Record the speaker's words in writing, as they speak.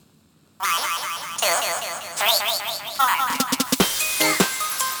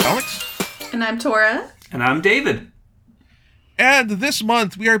Alex. And I'm Tora. And I'm David. And this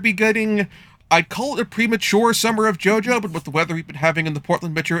month we are beginning, I'd call it a premature summer of JoJo, but with the weather we've been having in the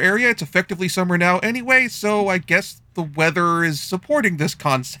Portland metro area, it's effectively summer now anyway, so I guess the weather is supporting this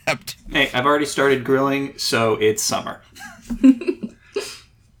concept. Hey, I've already started grilling, so it's summer.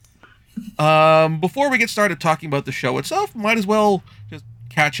 Before we get started talking about the show itself, might as well just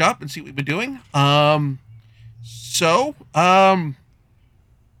catch up and see what we've been doing.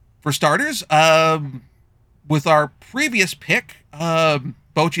 For starters, with our previous pick,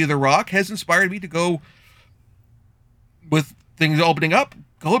 Bocchi the Rock has inspired me to go, with things opening up,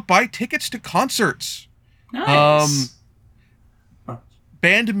 go buy tickets to concerts. Nice.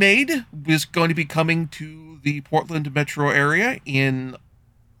 Band Maid is going to be coming to the Portland metro area in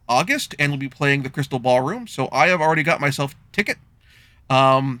August and will be playing the Crystal Ballroom. So I have already got myself a ticket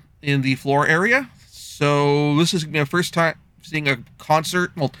in the floor area. So this is my first time seeing a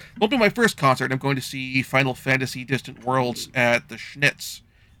concert. Well, it won't be my first concert. I'm going to see Final Fantasy Distant Worlds at the Schnitz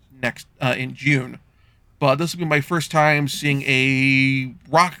next in June. But this will be my first time seeing a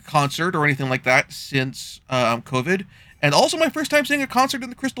rock concert or anything like that since COVID. And also my first time seeing a concert in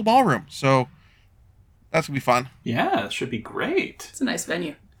the Crystal Ballroom. So that's going to be fun. Yeah, it should be great. It's a nice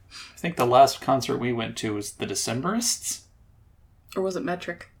venue. I think the last concert we went to was the Decemberists. Or was it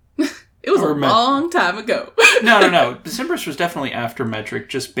Metric? It was a long time ago. No. Decemberists was definitely after Metric,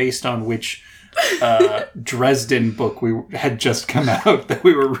 just based on which Dresden book we had just come out that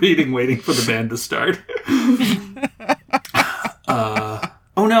we were reading, waiting for the band to start.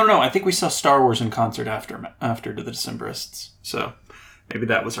 No. I think we saw Star Wars in concert after the Decemberists. So maybe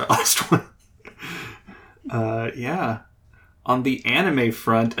that was our last one. Yeah. On the anime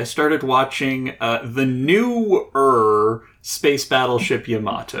front, I started watching the newer Space Battleship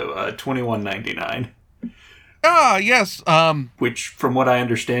Yamato, 2199. Ah, yes. Which, from what I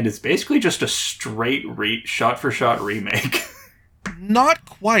understand, is basically just a straight shot-for-shot remake. Not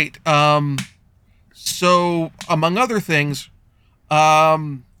quite. So, among other things,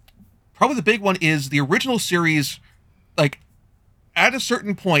 probably the big one is the original series, like, at a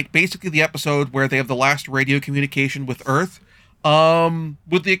certain point, basically the episode where they have the last radio communication with Earth,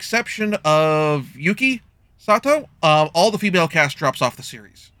 with the exception of Yuki Sato, all the female cast drops off the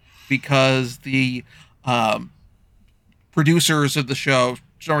series because the producers of the show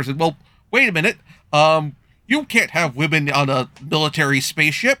said, well, wait a minute, you can't have women on a military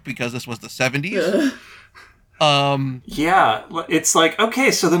spaceship because this was the 70s. Yeah, it's like, okay,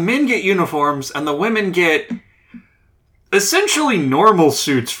 so the men get uniforms and the women get essentially normal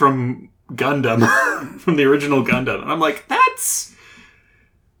suits from Gundam, from the original Gundam. And I'm like, that's...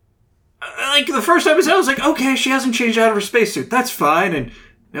 Like, the first episode, I was like, okay, she hasn't changed out of her spacesuit. That's fine. And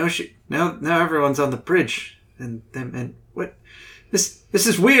now everyone's on the bridge. And what? This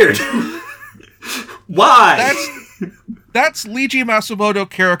is weird. Why? That's Leiji Masumoto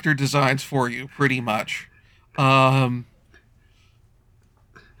character designs for you, pretty much. I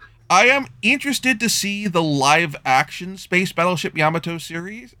am interested to see the live-action Space Battleship Yamato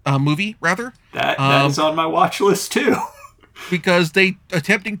series, movie, rather. That is on my watch list, too. Because they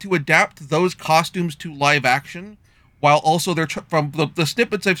attempting to adapt those costumes to live-action, while also they're, from the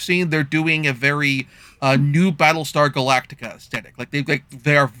snippets I've seen, they're doing a very new Battlestar Galactica aesthetic.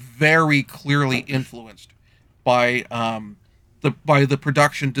 They are very clearly influenced by the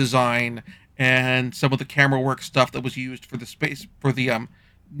production design and some of the camera work stuff that was used for the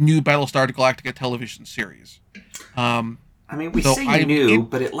new Battlestar Galactica television series. We say new,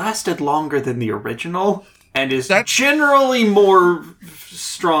 but it lasted longer than the original, and is generally more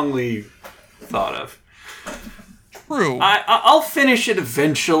strongly thought of. True. I'll finish it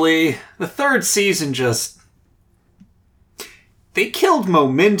eventually. The third season they killed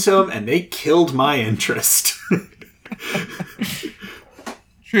momentum, and they killed my interest.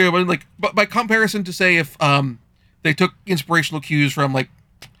 True, but by comparison to, say, if they took inspirational cues from, like,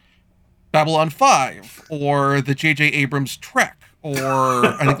 Babylon 5 or the J.J. Abrams Trek, or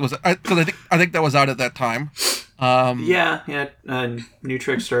I think that was out at that time. New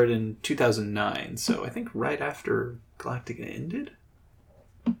Trek started in 2009, so I think right after Galactica ended.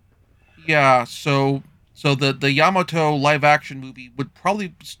 Yeah, so the Yamato live action movie would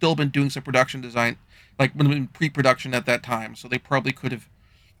probably still been doing some production design, like in pre-production at that time. So they probably could have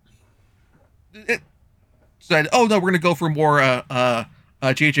said, "Oh no, we're going to go for more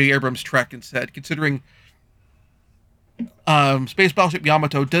J.J. Abrams Trek instead," considering Space Battleship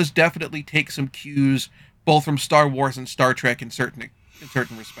Yamato does definitely take some cues both from Star Wars and Star Trek in certain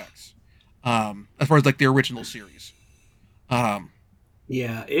respects, as far as like the original series.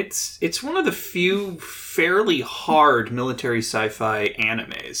 Yeah, it's one of the few fairly hard military sci-fi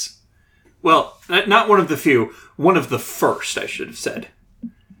animes. Well, not one of the few, one of the first, I should have said.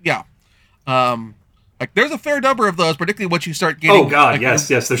 Yeah. Like, there's a fair number of those, particularly once you start getting... Oh, God, like, yes,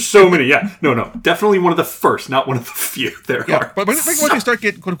 there's so many, yeah. No, definitely one of the first, not one of the few. There are. But once you start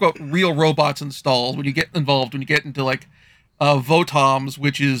getting, quote-unquote, real robots installed, when you get involved, when you get into, like, Votoms,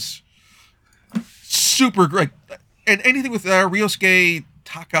 which is super great. And anything with Ryosuke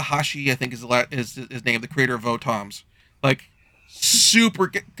Takahashi, I think is his name, the creator of Votoms. Like,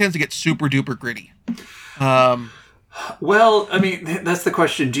 tends to get super-duper gritty. Well, I mean, that's the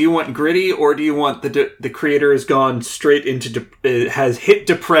question. Do you want gritty, or do you want the creator has gone straight into has hit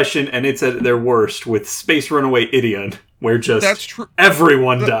depression and it's at their worst with Space Runaway Idiot, where just that's true.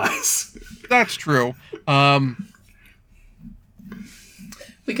 Everyone dies. That's true.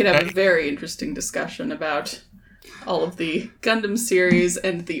 We could have a very interesting discussion about all of the Gundam series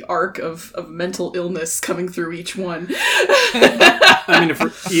and the arc of mental illness coming through each one. I mean,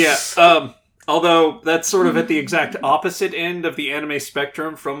 although that's sort of at the exact opposite end of the anime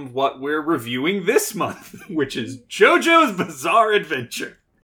spectrum from what we're reviewing this month, which is JoJo's Bizarre Adventure.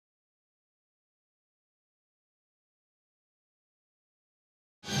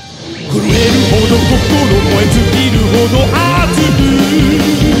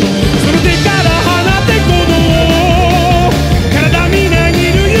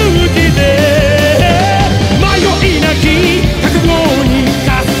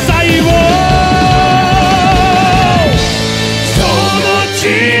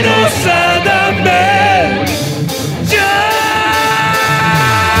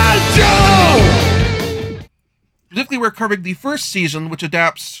 Specifically, we're covering the first season, which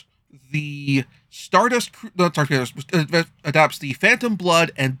adapts the adapts the Phantom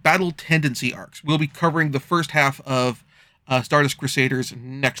Blood and Battle Tendency arcs. We'll be covering the first half of Stardust Crusaders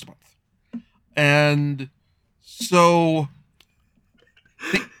next month. And so,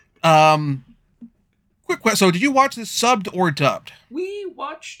 quick question. So, did you watch this subbed or dubbed? We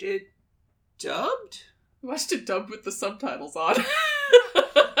watched it dubbed? We watched it dubbed with the subtitles on.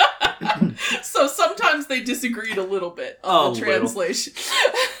 So sometimes they disagreed a little bit on the translation.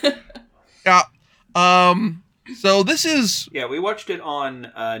 Yeah. So this is... Yeah, we watched it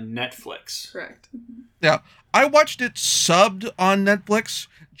on Netflix. Correct. Yeah. I watched it subbed on Netflix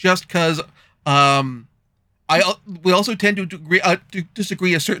just because we also tend to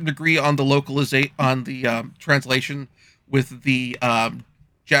disagree a certain degree on the translation with the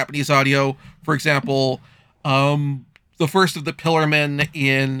Japanese audio. For example, the first of the Pillarmen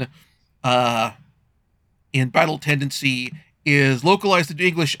in Battle Tendency is localized into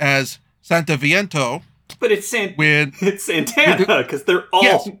English as Santa Viento. But it's Santana because they're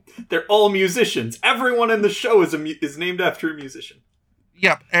all musicians. Everyone in the show is named after a musician.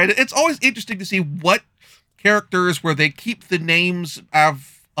 Yeah, and it's always interesting to see what characters where they keep the names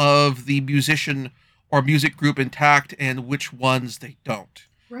of the musician or music group intact and which ones they don't.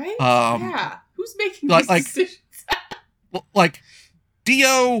 Right? Yeah. Who's making these decisions? Like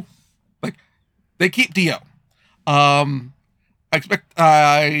Dio, like they keep Dio. I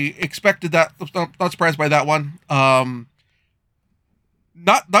expected that. Not surprised by that one.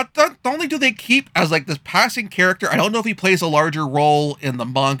 Not only do they keep as like this passing character. I don't know if he plays a larger role in the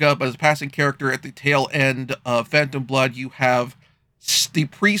manga, but as a passing character at the tail end of Phantom Blood, you have the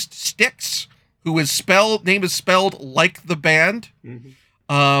priest Styx, who is name is spelled like the band.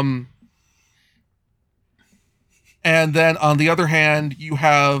 Mm-hmm. And then on the other hand, you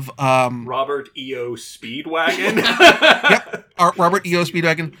have Robert E.O. Speedwagon. Yep, Robert E.O.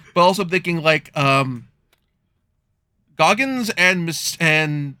 Speedwagon. But also thinking like Goggins and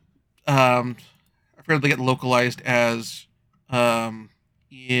I forget they get localized as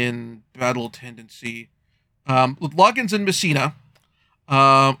in Battle Tendency. With Loggins and Messina.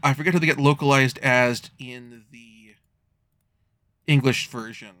 I forget who they get localized as in the English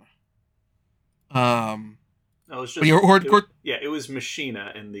version. No, it was just, it was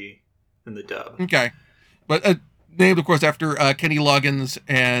Machina in the dub. Okay, but named of course after Kenny Loggins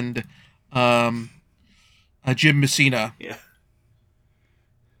and Jim Messina. Yeah.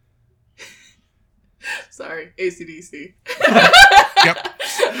 Sorry, AC/DC. Yep.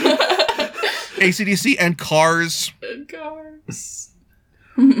 AC/DC and Cars. And Cars.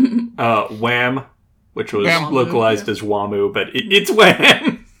 Wham, which was localized as Wamu, but it's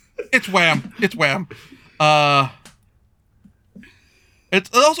Wham. It's Wham. It's Wham.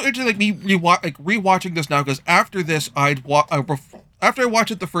 It's also interesting, like me rewatching this now, because after this, after I watched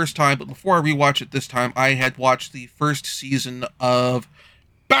it the first time, but before I rewatched it this time, I had watched the first season of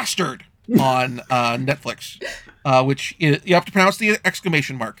Bastard, on Netflix, which you have to pronounce the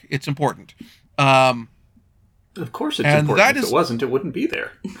exclamation mark. It's important. Of course it's and important. If it wasn't, it wouldn't be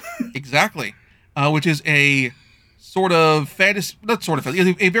there. Exactly. Which is a sort of fantasy, not sort of,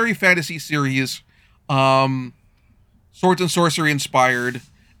 a very fantasy series, swords and sorcery inspired.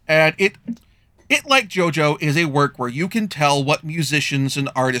 And it like JoJo, is a work where you can tell what musicians and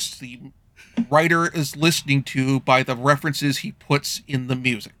artists the writer is listening to by the references he puts in the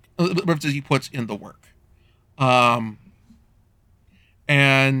music, references he puts in the work.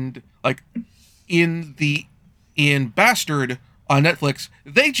 And like in Bastard on Netflix,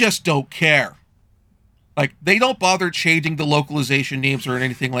 they just don't care. Like, they don't bother changing the localization names or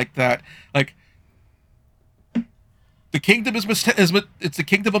anything like that. Like, the kingdom it's the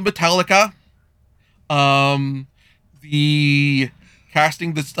kingdom of Metallica. The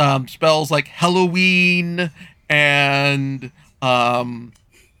casting the spells like Halloween and Ride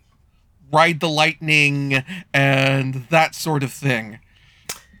the Lightning and that sort of thing.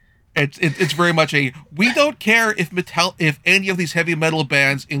 It's very much a, we don't care if any of these heavy metal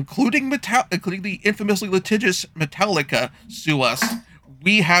bands, including the infamously litigious Metallica, sue us.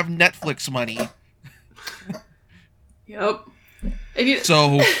 We have Netflix money. Yep.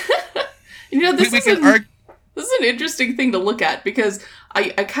 So this is an interesting thing to look at, because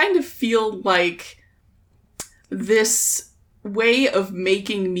I kind of feel like this way of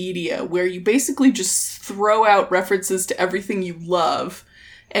making media where you basically just throw out references to everything you love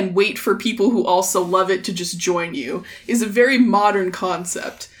and wait for people who also love it to just join you is a very modern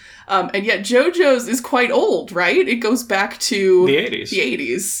concept. And yet JoJo's is quite old, right? It goes back to the 80s. The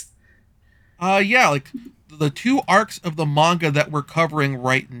 80s. Yeah, like the two arcs of the manga that we're covering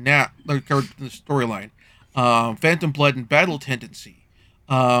right now, like in the storyline, Phantom Blood and Battle Tendency,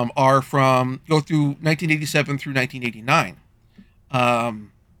 go through 1987 through 1989.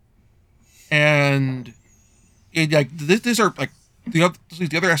 And these are like the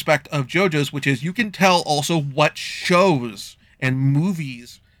other aspect of JoJo's, which is you can tell also what shows and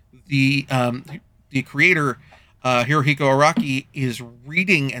movies the creator Hirohiko Araki is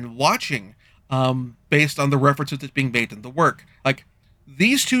reading and watching, based on the references that's being made in the work. Like,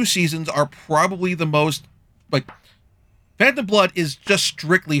 these two seasons are probably the most, like, Phantom Blood is just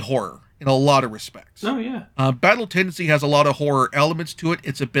strictly horror in a lot of respects. Oh yeah. Battle Tendency has a lot of horror elements to it.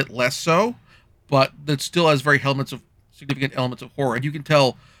 It's a bit less so, but it still has very significant elements of horror. And you can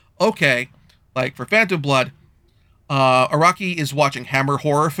tell, okay, like for Phantom Blood, Araki is watching Hammer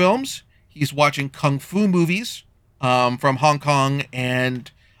horror films. He's watching kung fu movies from Hong Kong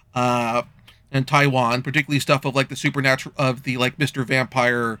and Taiwan, particularly stuff of like the supernatural, of the like Mr.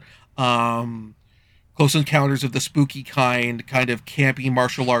 Vampire, Close Encounters of the Spooky kind of campy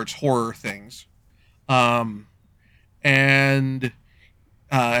martial arts horror things. So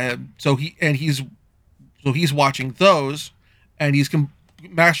he's watching those, and he's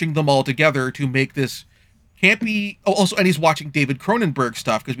mashing them all together to make this campy. Oh, also, and he's watching David Cronenberg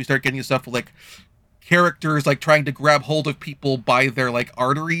stuff, because we start getting stuff like characters like trying to grab hold of people by their like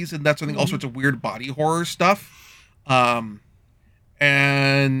arteries and that sort of thing, all sorts of weird body horror stuff. And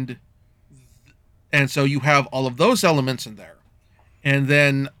so you have all of those elements in there. And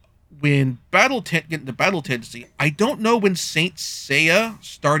then when get into Battle Tendency, I don't know when Saint Seiya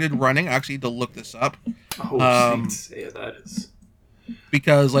started running. I actually need to look this up. Oh, Saint Seiya, that is.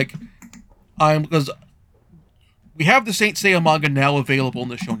 Because we have the Saint Seiya manga now available in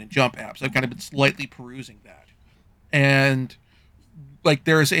the Shonen Jump app, so I've kind of been slightly perusing that. And like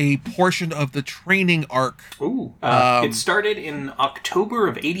there's a portion of the training arc. Ooh. It started in October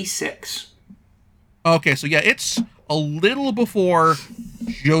of 86. Okay, so yeah, it's a little before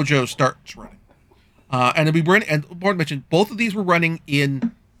JoJo starts running. And important to mention, both of these were running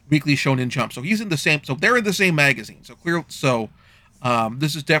in Weekly Shonen Jump. So they're in the same magazine.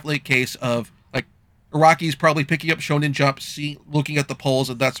 This is definitely a case of like Araki's probably picking up Shonen Jump, looking at the polls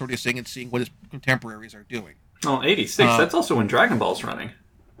and that sort of thing, and seeing what his contemporaries are doing. Oh, 86. That's also when Dragon Ball's running.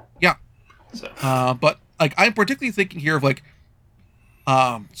 Yeah. So. But like I'm particularly thinking here of like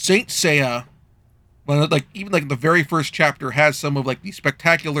Saint Seiya. When like even like the very first chapter has some of like the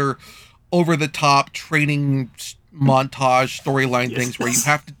spectacular, over the top training montage storyline things where you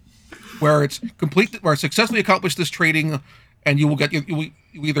have to, where it's successfully accomplish this training, and you will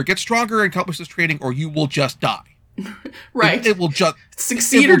either get stronger and accomplish this training, or you will just die. Right. It will just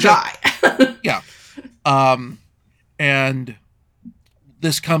succeed or die. Yeah. And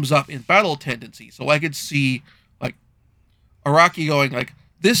this comes up in Battle Tendency, so I could see like Araki going like,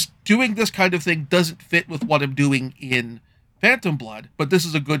 doing this kind of thing doesn't fit with what I'm doing in Phantom Blood, but this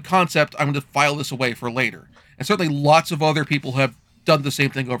is a good concept. I'm going to file this away for later. And certainly lots of other people have done the same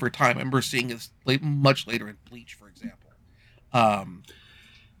thing over time. I remember seeing it much later in Bleach, for example. I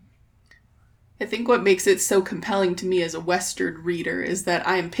think what makes it so compelling to me as a Western reader is that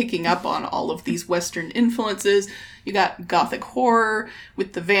I am picking up on all of these Western influences. You got gothic horror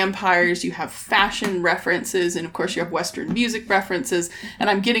with the vampires, you have fashion references, and of course you have Western music references, and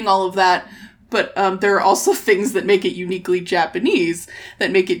I'm getting all of that. But there are also things that make it uniquely Japanese, that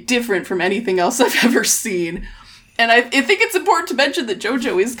make it different from anything else I've ever seen. And I think it's important to mention that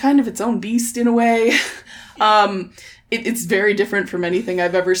JoJo is kind of its own beast in a way. It's very different from anything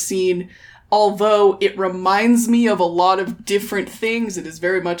I've ever seen. Although it reminds me of a lot of different things, it is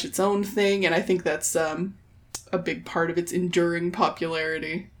very much its own thing, and I think that's a big part of its enduring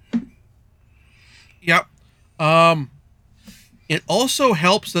popularity. Yep. It also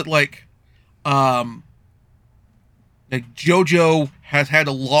helps that, like JoJo has had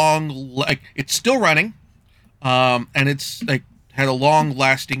a long, it's still running, and it's, had a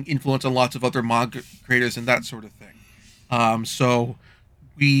long-lasting influence on lots of other manga creators and that sort of thing. So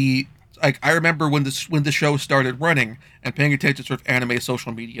I remember when the show started running and paying attention to sort of anime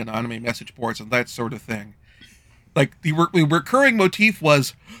social media and anime message boards and that sort of thing. The recurring motif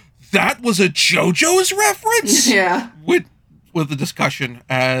was, that was a JoJo's reference? Yeah. With the discussion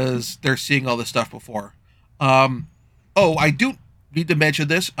as they're seeing all this stuff before. I do need to mention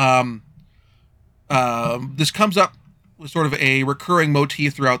this. This comes up with sort of a recurring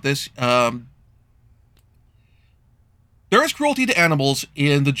motif throughout this. There is cruelty to animals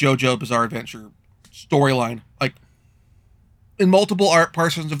in the JoJo Bizarre Adventure storyline. In multiple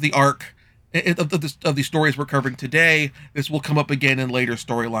portions of the arc, of the stories we're covering today, this will come up again in later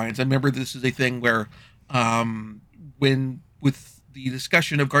storylines. I remember this is a thing where, when with the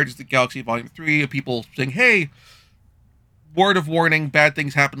discussion of Guardians of the Galaxy Volume 3, of people saying, hey, word of warning, bad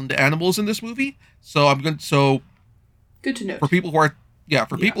things happen to animals in this movie. Good to know. For people who are,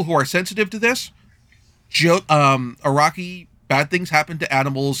 people who are sensitive to this, Araki, bad things happen to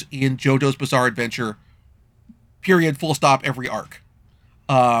animals in JoJo's Bizarre Adventure, period, full stop, every arc.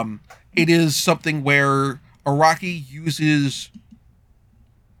 It is something where Araki uses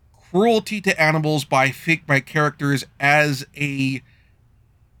cruelty to animals by characters as a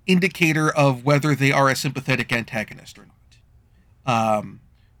indicator of whether they are a sympathetic antagonist or not.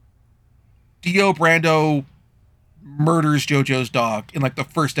 Dio Brando murders JoJo's dog in the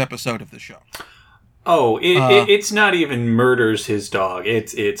first episode of the show. Oh, it's not even murders his dog.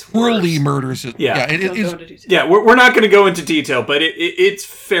 It's cruelly murders it. Yeah, it is. Yeah, we're not going to go into detail, but it's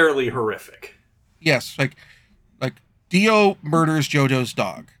fairly horrific. Yes, Dio murders JoJo's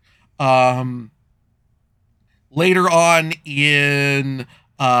dog. Later on in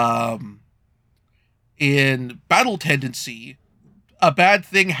Battle Tendency, a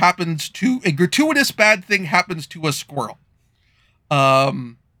gratuitous bad thing happens to a squirrel.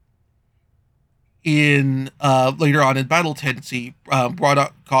 Later on in Battle Tendency,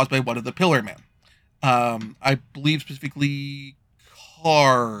 caused by one of the Pillar Men. I believe specifically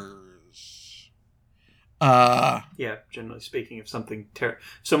Cars. Generally speaking, if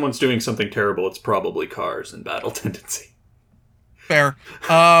someone's doing something terrible, it's probably Cars in Battle Tendency. Fair.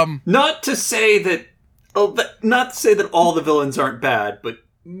 Not to say that all the villains aren't bad, but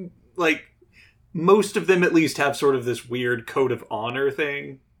most of them at least have sort of this weird code of honor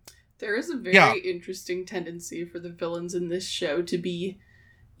thing. There is a very interesting tendency for the villains in this show to be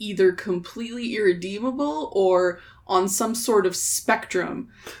either completely irredeemable or on some sort of spectrum.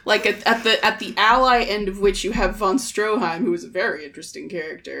 At the ally end of which you have von Stroheim, who is a very interesting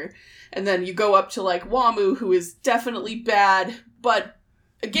character, and then you go up to Wamu, who is definitely bad, but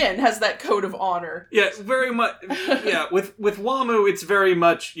again has that code of honor. Yeah, very much. Yeah, with Wamu, it's very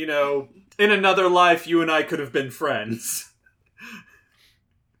much, in another life, you and I could have been friends.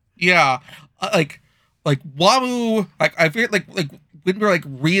 Yeah, Wamu, I feel when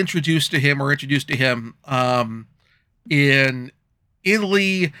we're introduced to him in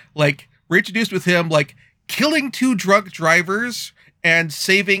Italy, we're introduced with him killing 2 drunk drivers and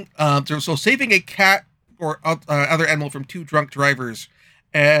saving a cat or other animal from 2 drunk drivers,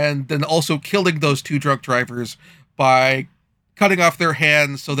 and then also killing those 2 drunk drivers by cutting off their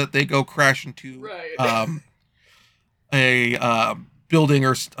hands so that they go crash into a building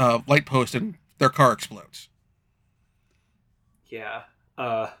or light post and their car explodes. Yeah.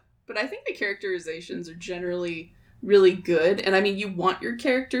 But I think the characterizations are generally really good. And I mean, you want your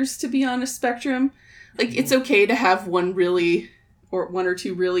characters to be on a spectrum. It's okay to have one or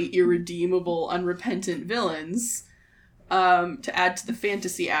two really irredeemable, unrepentant villains to add to the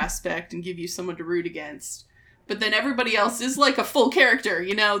fantasy aspect and give you someone to root against. But then everybody else is a full character.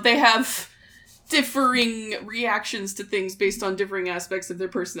 They have differing reactions to things based on differing aspects of their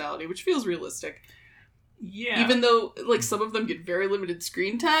personality, which feels realistic. Yeah. Even though, like, some of them get very limited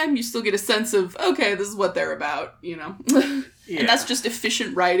screen time, you still get a sense of, okay, this is what they're about, you know? Yeah. And that's just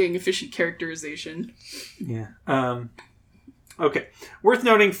efficient writing, efficient characterization. Yeah. Okay. Worth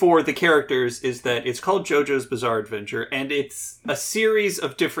noting for the characters is that it's called JoJo's Bizarre Adventure, and it's a series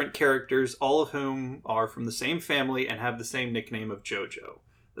of different characters, all of whom are from the same family and have the same nickname of JoJo.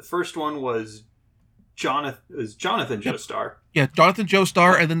 The first one was Jonathan Joestar. Yeah, Jonathan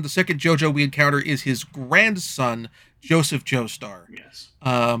Joestar, and then the second JoJo we encounter is his grandson, Joseph Joestar. Yes.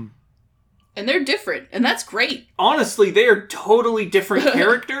 And they're different, and that's great. Honestly, they are totally different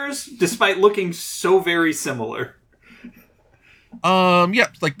characters, despite looking so very similar. Yeah,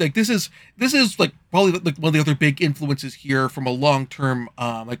 like this is like probably like one of the other big influences here from a long-term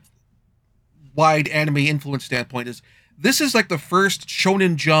like wide anime influence standpoint is this is like the first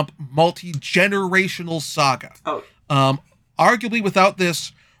Shonen Jump multi-generational saga. Oh. Arguably without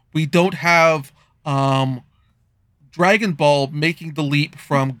this, we don't have Dragon Ball making the leap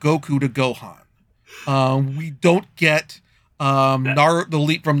from Goku to Gohan. We don't get the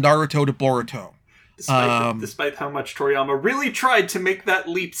leap from Naruto to Boruto. Despite how much Toriyama really tried to make that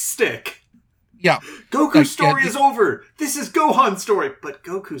leap stick. Yeah. Goku's story is over. This is Gohan's story. But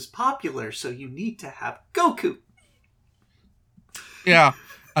Goku's popular, so you need to have Goku. Yeah.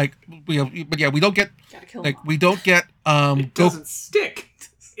 Like we don't get it doesn't stick.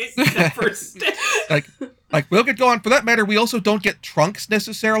 It never sticks. Like we don't get Gohan. For that matter, we also don't get Trunks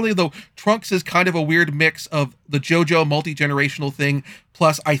necessarily, though Trunks is kind of a weird mix of the JoJo multi-generational thing,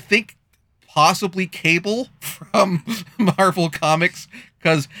 plus I think possibly Cable from Marvel Comics,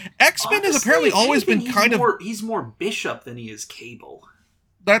 because X-Men has apparently always been he's more Bishop than he is Cable.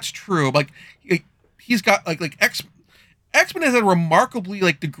 That's true. Like he's got like X-Men has a remarkably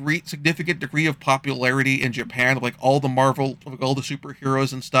significant degree of popularity in Japan, like all the Marvel, like all the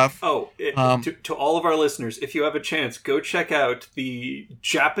superheroes and stuff. To all of our listeners, if you have a chance, go check out the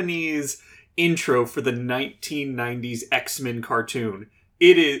Japanese intro for the 1990s X-Men cartoon.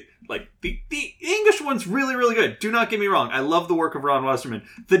 It is like the English one's really, really good. Do not get me wrong. I love the work of Ron Westerman.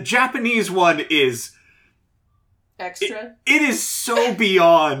 The Japanese one is extra. It is so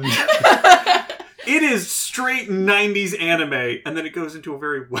beyond. It is straight 90s anime, and then it goes into a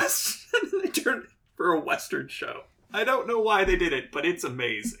very Western. They turn it for a Western show. I don't know why they did it, but it's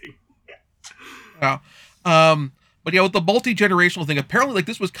amazing. Yeah. But yeah, with the multi-generational thing, apparently like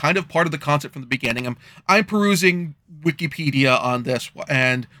this was kind of part of the concept from the beginning. I'm perusing Wikipedia on this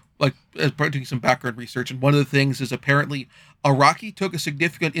and like doing some background research, and one of the things is apparently Araki took a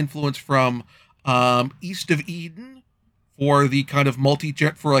significant influence from East of Eden for the kind of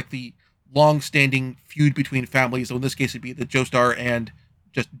for like the long-standing feud between families. So in this case, it'd be the Joestar and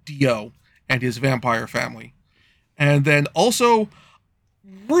just Dio and his vampire family, and then also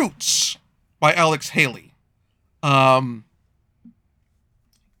Roots by Alex Haley. In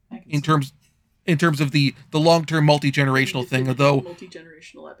terms of the long-term multi-generational thing, although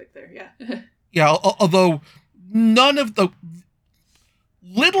multi-generational epic there, yeah. Yeah, although little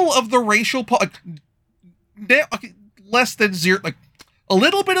of the racial less than zero, like a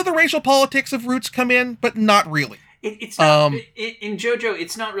little bit of the racial politics of Roots come in, but not really. It's not in JoJo.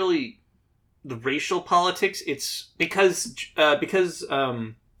 It's not really the racial politics. It's because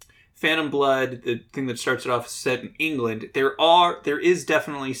Phantom Blood, the thing that starts it off, is set in England. There is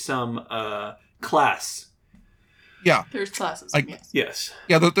definitely some class. Yeah, there's classism. Like, yes.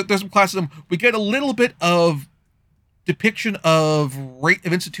 Yeah, there's some classism. We get a little bit of depiction of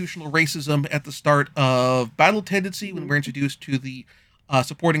institutional racism at the start of Battle Tendency when we're introduced to the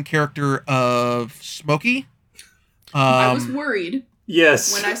supporting character of Smokey. I was worried.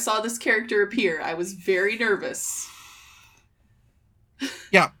 Yes. When I saw this character appear, I was very nervous.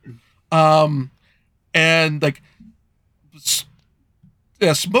 Yeah. And like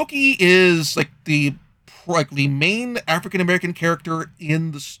Smokey is like the main African American character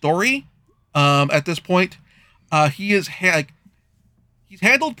in the story at this point. He is he's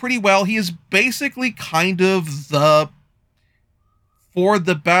handled pretty well. He is basically kind of for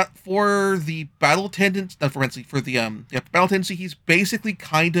the battle tendency, battle tendency, he's basically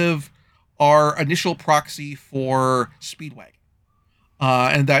kind of our initial proxy for Speedwagon.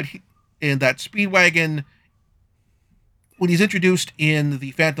 And that Speedwagon, when he's introduced in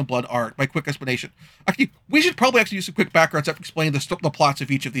the Phantom Blood arc, my quick explanation. Actually, we should probably do some quick background stuff to explain the plots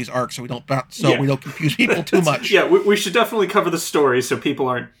of each of these arcs, so we don't confuse people too much. Yeah, we should definitely cover the story so people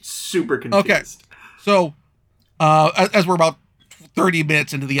aren't super confused. Okay, so as we're about 30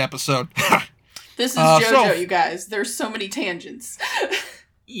 minutes into the episode, this is JoJo, you guys. There's so many tangents.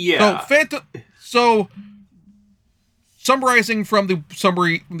 Yeah. So, summarizing from the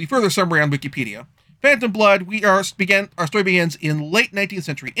further summary on Wikipedia, Phantom Blood. Our story begins in late 19th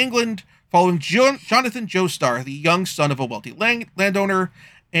century England, following Jonathan Joestar, the young son of a wealthy landowner,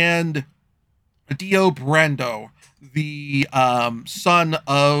 and Dio Brando, the son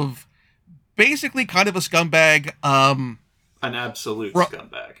of basically kind of a scumbag. An absolute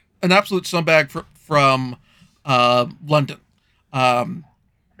scumbag. An absolute scumbag from London.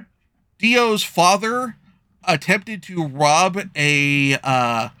 Dio's father attempted to rob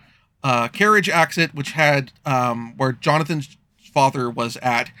a carriage accident which had where Jonathan's father was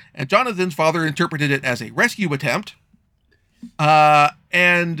at, and Jonathan's father interpreted it as a rescue attempt,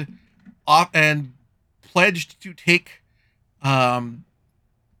 and pledged to take.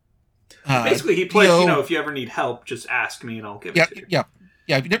 Basically, he pledged, if you ever need help, just ask me and I'll give it to you. Yeah.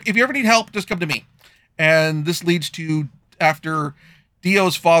 If you ever need help, just come to me. And this leads to, after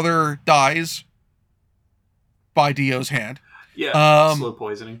Dio's father dies by Dio's hand. Yeah, slow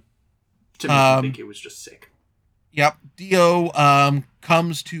poisoning. To make me think he was just sick. Yep. Dio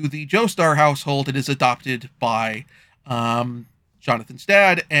comes to the Joestar household and is adopted by Jonathan's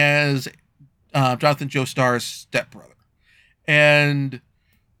dad as Jonathan Joestar's stepbrother. And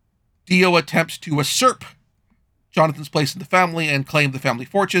Dio attempts to usurp Jonathan's place in the family and claim the family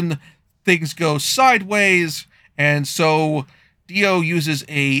fortune. Things go sideways, and so Dio uses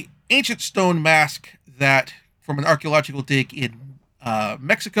a ancient stone mask that from an archaeological dig in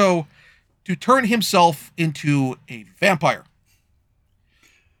Mexico to turn himself into a vampire.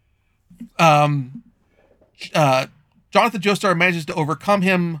 Jonathan Joestar manages to overcome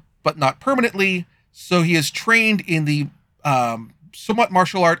him, but not permanently, so he is trained in the somewhat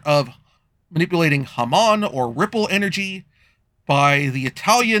martial art of manipulating Haman or ripple energy by the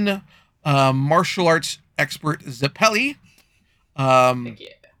Italian martial arts expert Zeppeli.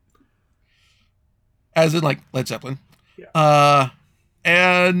 As in like Led Zeppelin. Yeah.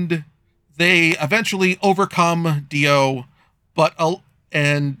 And they eventually overcome Dio,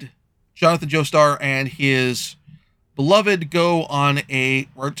 and Jonathan Joestar and his beloved go on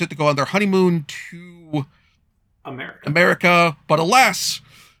their honeymoon to America. But alas,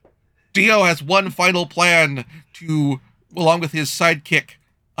 Dio has one final plan along with his sidekick.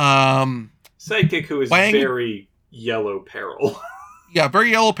 Sidekick who is very yellow peril. Yeah,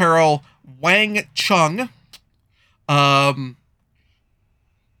 very yellow peril. Wang Chung.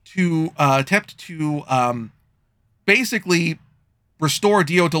 To attempt to basically restore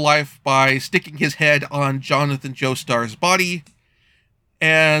Dio to life by sticking his head on Jonathan Joestar's body.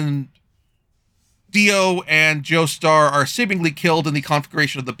 And Dio and Joestar are seemingly killed in the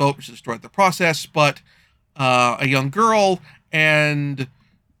conflagration of the boat, which destroyed the process, but a young girl and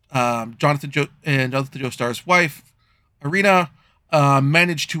Jonathan Joestar's wife, Irina,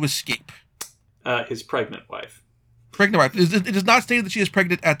 managed to escape. His pregnant wife. It does not state that she is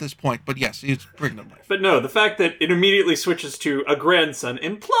pregnant at this point, but yes, she's pregnant wife. But no, the fact that it immediately switches to a grandson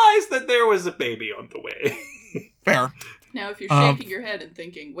implies that there was a baby on the way. Fair. Now, if you're shaking your head and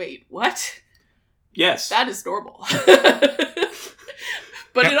thinking, wait, what? Yes. That is normal.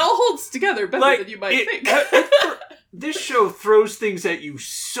 But it all holds together better than you might think. This show throws things at you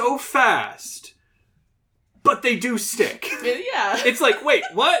so fast, but they do stick. Yeah. It's like, wait,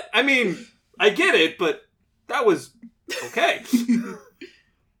 what? I mean, I get it, but that was okay.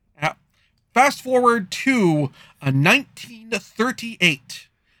 Fast forward to 1938,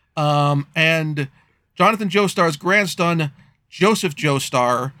 and Jonathan Joestar's grandson, Joseph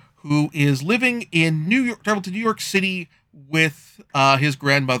Joestar, who is living in traveled to New York City with his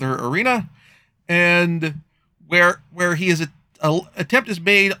grandmother, Irina, and where he is attempt is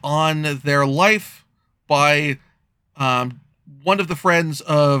made on their life by one of the friends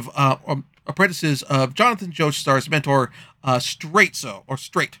of apprentices of Jonathan Joestar's mentor, Straight.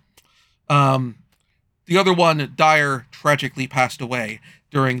 The other one, Dyer, tragically passed away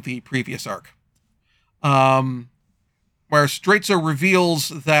during the previous arc. Where Straitso reveals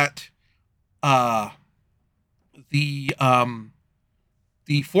that the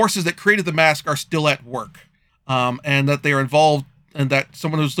forces that created the mask are still at work, and that they are involved, and that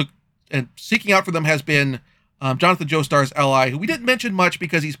someone who's seeking out for them has been Jonathan Joestar's ally, who we didn't mention much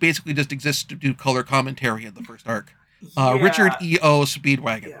because he's basically just exists to do color commentary in the first arc. Richard E.O.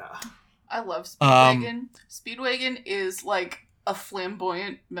 Speedwagon. Yeah. I love Speedwagon. Speedwagon is like a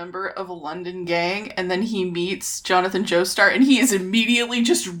flamboyant member of a London gang, and then he meets Jonathan Joestar, and he is immediately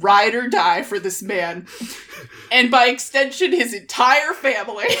just ride or die for this man. And by extension, his entire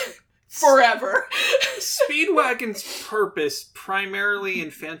family. Forever. Speedwagon's purpose, primarily in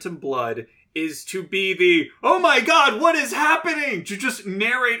Phantom Blood, is to be the, oh my god, what is happening? To just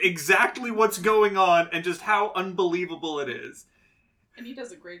narrate exactly what's going on and just how unbelievable it is. And he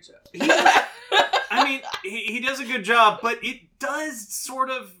does a great job. I mean, he does a good job, but it does sort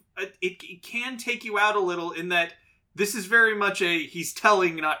of, it can take you out a little in that this is very much he's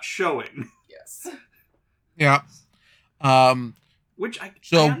telling, not showing. Yes. Yeah. Which I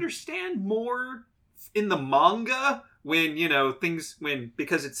understand more in the manga when,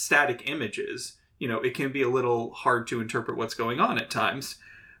 because it's static images, it can be a little hard to interpret what's going on at times.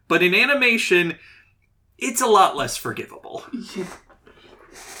 But in animation, it's a lot less forgivable.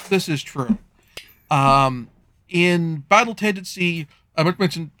 This is true. In Battle Tendency, I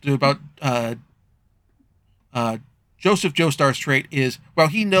mentioned about Joseph Joestar's trait is, well,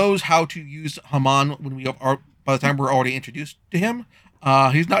 he knows how to use Haman by the time we're already introduced to him.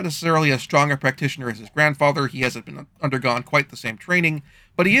 He's not necessarily as strong a practitioner as his grandfather. He hasn't undergone quite the same training,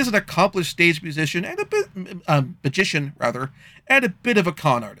 but he is an accomplished stage musician and magician, and a bit of a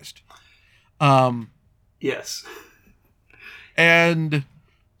con artist. Yes. And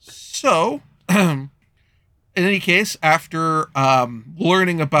so, in any case, after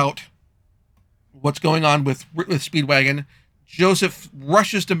learning about what's going on with Speedwagon, Joseph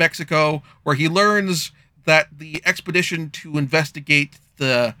rushes to Mexico, where he learns that the expedition to investigate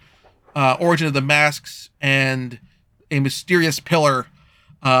the origin of the masks and a mysterious pillar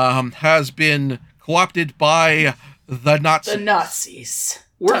has been co-opted by the Nazis. The Nazis.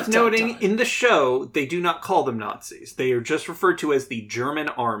 Worth noting, in the show, they do not call them Nazis. They are just referred to as the German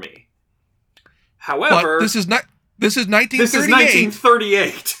army. However, but this is 1938. This is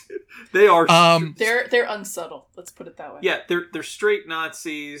 1938. They are. They're unsubtle. Let's put it that way. Yeah, they're straight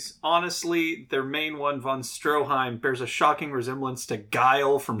Nazis. Honestly, their main one, von Stroheim, bears a shocking resemblance to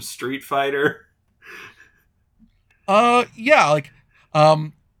Guile from Street Fighter. The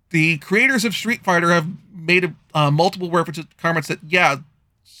creators of Street Fighter have made multiple references to comments that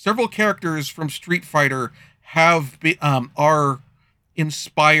several characters from Street Fighter are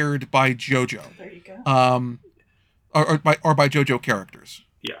inspired by JoJo. There you go. Or by JoJo characters.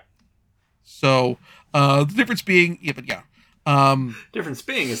 Yeah. So the difference being, difference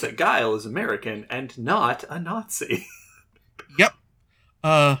being is that Guile is American and not a Nazi. Yep.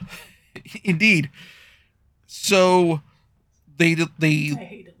 Indeed. So they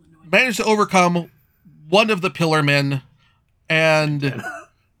managed to overcome one of the Pillar Men, and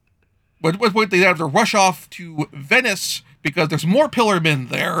at one point they have to rush off to Venice because there's more Pillar Men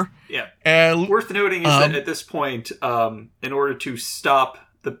there. Yeah. And worth noting is that at this point, in order to stop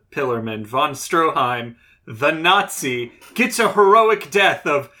the Pillar Men, von Stroheim, the Nazi, gets a heroic death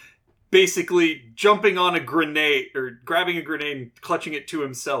of basically jumping on a grenade or grabbing a grenade and clutching it to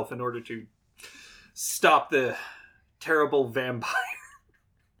himself in order to stop the terrible vampire.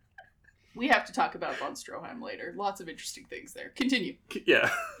 We have to talk about von Stroheim later. Lots of interesting things there. Continue.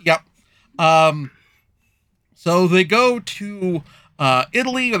 Yeah. Yep. So they go to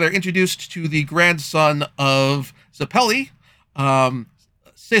Italy, where they're introduced to the grandson of Zappelli,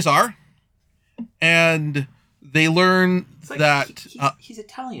 Cesar, and they learn that he's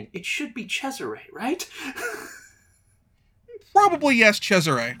Italian. It should be Cesare, right? Probably yes,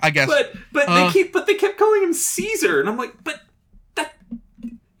 Cesare, I guess. But they kept calling him Caesar, and I'm like, but that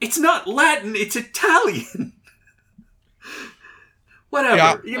it's not Latin, it's Italian.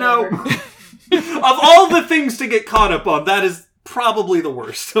 Whatever, yeah. Of all the things to get caught up on, that is probably the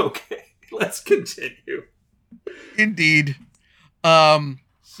worst. Okay, let's continue. Indeed.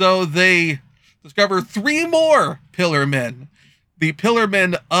 So they discover 3 more Pillar Men. The Pillar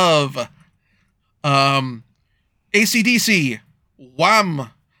Men of AC/DC,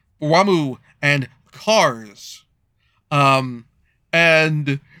 WAMU, and Cars. And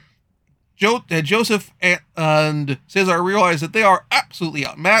Joseph and Cesar realize that they are absolutely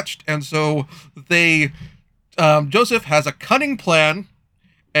outmatched, and so Joseph has a cunning plan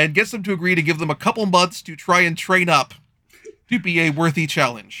and gets them to agree to give them a couple months to try and train up to be a worthy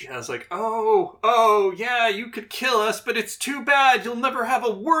challenge. Yeah, it's like, oh, yeah, you could kill us, but it's too bad. You'll never have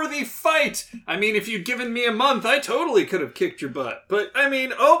a worthy fight. I mean, if you'd given me a month, I totally could have kicked your butt. But, I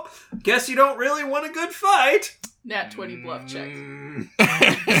mean, guess you don't really want a good fight. Nat 20 bluff check.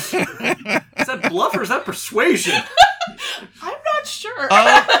 Is that bluff or is that persuasion? I'm not sure.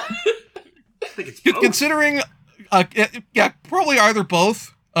 I think it's both. Considering, probably either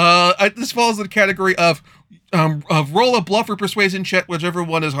both. This falls in the category of roll a bluff or persuasion check, whichever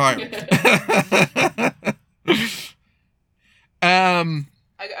one is higher. I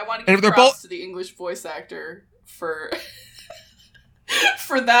want to give props to the English voice actor for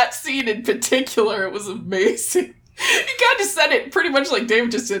that scene in particular. It was amazing. kind of said it pretty much like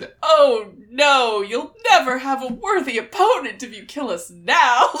David just said, "Oh no, you'll never have a worthy opponent if you kill us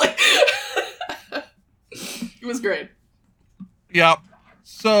now." Like, it was great. Yeah.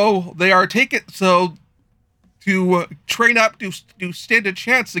 So they are taken. So to train up to stand a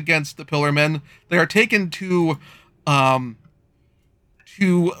chance against the Pillarmen, they are taken to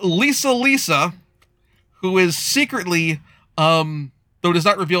Lisa, who is secretly, though it is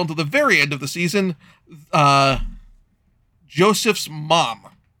not revealed until the very end of the season, Joseph's mom.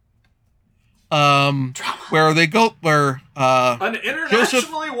 Where they go, where an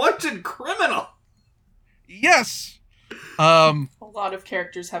internationally wanted criminal. Yes. A lot of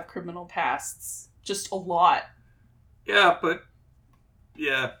characters have criminal pasts. Just a lot. Yeah, but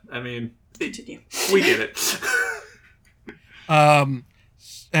yeah, I mean, continue. We get it.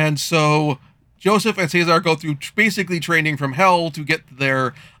 And so Joseph and Caesar go through basically training from hell to get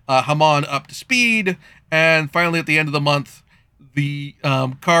their Haman up to speed, and finally at the end of the month, the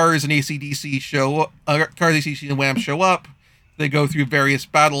Cars and AC/DC and Wham show up. They go through various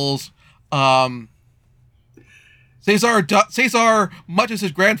battles. Caesar, much as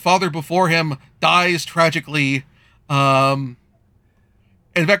his grandfather before him, dies tragically. In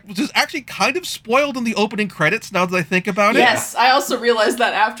fact, which is actually kind of spoiled in the opening credits now that I think about it. Yes, I also realized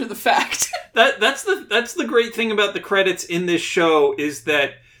that after the fact. That's the great thing about the credits in this show is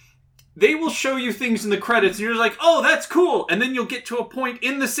that they will show you things in the credits and you're like, oh, that's cool. And then you'll get to a point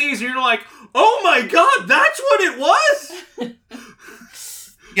in the season and you're like, oh my god, that's what it was?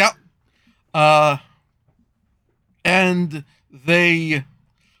 Yep. And they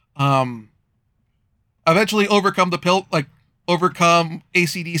eventually overcome overcome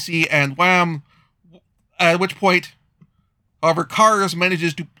AC/DC and Wham, at which point, however, Cars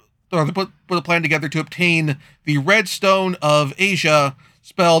manages to put a plan together to obtain the Red Stone of Asia,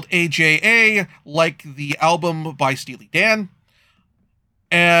 spelled AJA, like the album by Steely Dan.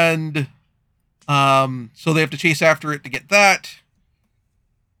 And so they have to chase after it to get that.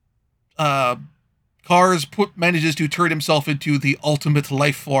 Cars manages to turn himself into the ultimate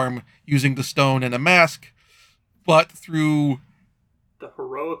life form using the stone and a mask, but through the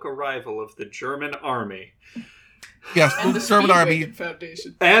heroic arrival of the German army. Yes, and the German army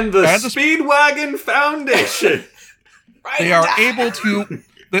Foundation. And the Speedwagon Foundation. They are able to,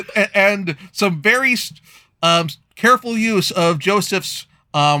 and some very careful use of Joseph's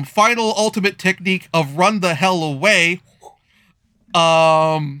final ultimate technique of run the hell away.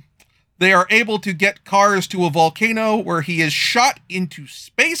 They are able to get Cars to a volcano where he is shot into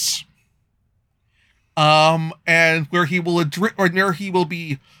space, and where he will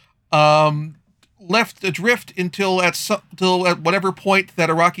be left adrift until at whatever point that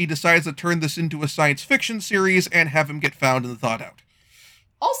Araki decides to turn this into a science fiction series and have him get found and thawed out.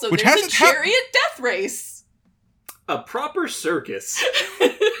 Also, there's a chariot death race. A proper circus.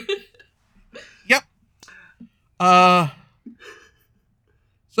 Yep.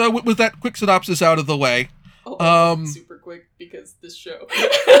 So with that quick synopsis out of the way, super quick because this show.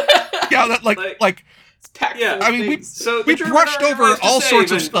 Yeah, that like it's packed. Yeah, full of we brushed over all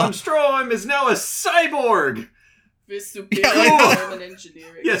sorts of stuff. Strom is now a cyborg. With superior German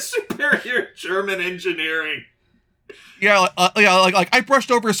engineering. Yeah, superior German engineering. Yeah, I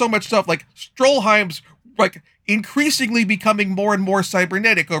brushed over so much stuff. Like Stroheim's increasingly becoming more and more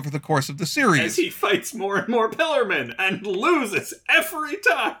cybernetic over the course of the series. As he fights more and more Pillarmen and loses every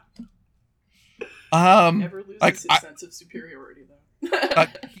time. Never loses his sense of superiority, though.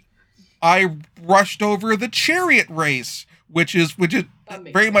 I rushed over the chariot race, which is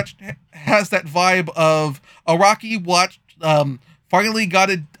very much has that vibe of Araki watched. Finally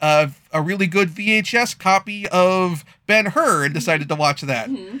got a really good VHS copy of Ben-Hur and decided to watch that.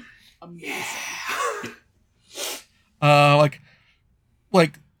 Mm-hmm. Amazing.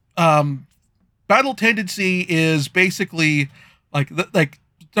 Battle Tendency is basically talking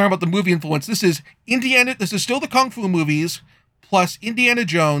about the movie influence. This is still the Kung Fu movies plus Indiana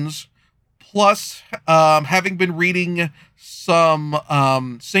Jones plus having been reading some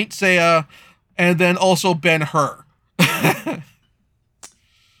Saint Seiya and then also Ben-Hur.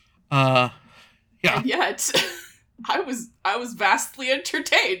 Yeah. And yet, I was vastly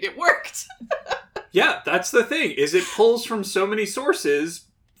entertained. It worked. Yeah, that's the thing, is it pulls from so many sources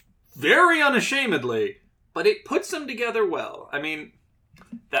very unashamedly, but it puts them together well. I mean,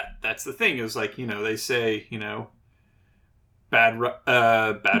 that's the thing, is they say, bad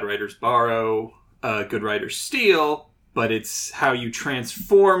writers borrow, good writers steal, but it's how you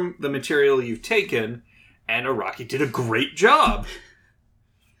transform the material you've taken, and Araki did a great job.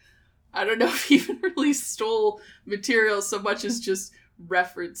 I don't know if he even really stole material so much as just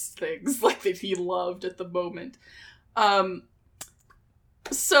referenced things like that he loved at the moment.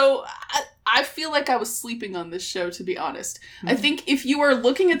 So I feel like I was sleeping on this show, to be honest. Mm-hmm. I think if you are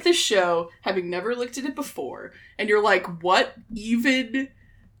looking at this show, having never looked at it before, and you're like, what even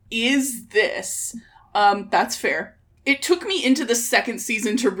is this? That's fair. It took me into the second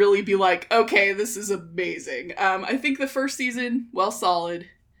season to really be like, okay, this is amazing. I think the first season, well, solid,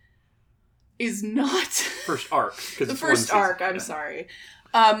 is not... First arc. The first arc, I'm sorry.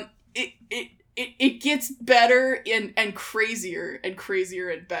 It gets better and crazier and crazier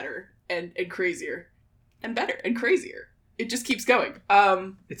and better and crazier and better and crazier. It just keeps going.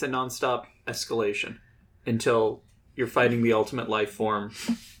 It's a nonstop escalation until you're fighting the ultimate life form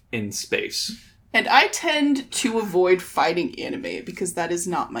in space. And I tend to avoid fighting anime because that is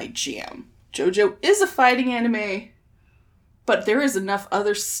not my jam. JoJo is a fighting anime, but there is enough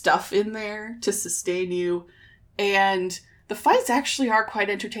other stuff in there to sustain you, and the fights actually are quite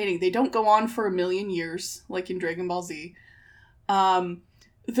entertaining. They don't go on for a million years, like in Dragon Ball Z.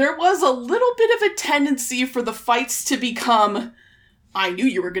 There was a little bit of a tendency for the fights to become, I knew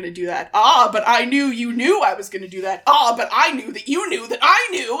you were going to do that. But I knew you knew I was going to do that. But I knew that you knew that I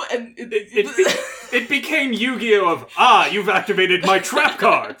knew. And it became Yu-Gi-Oh! of, you've activated my trap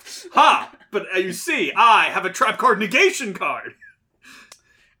card. But you see, I have a trap card negation card.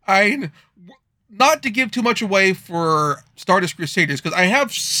 Not to give too much away for Stardust Crusaders, because I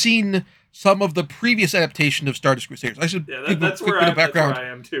have seen some of the previous adaptation of Stardust Crusaders. I should give a quick bit of background. That's where I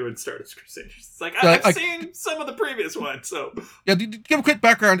am too in Stardust Crusaders. It's like, I've seen some of the previous ones, so... Yeah, to give a quick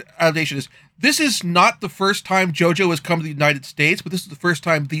background adaptation, this is not the first time JoJo has come to the United States, but this is the first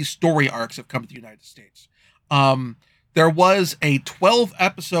time these story arcs have come to the United States. There was a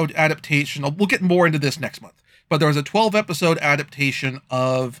 12-episode adaptation. We'll get more into this next month, but there was a 12-episode adaptation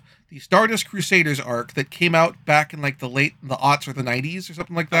of the Stardust Crusaders arc that came out back in like the aughts or the 90s or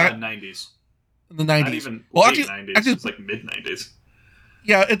something like that. 90s. The 90s. Not even late 90s. It's like mid-90s.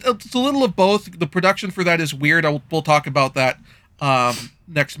 Yeah, it's a little of both. The production for that is weird. We'll talk about that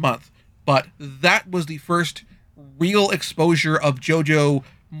next month. But that was the first real exposure of JoJo,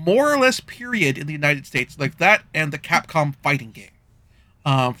 more or less period, in the United States. Like that and the Capcom fighting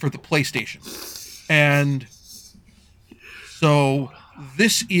game for the PlayStation. And so...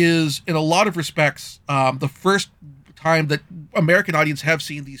 this is, in a lot of respects, the first time that American audience have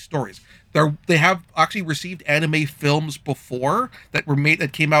seen these stories. They have actually received anime films before that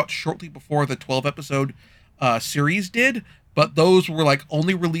came out shortly before the 12-episode series did, but those were like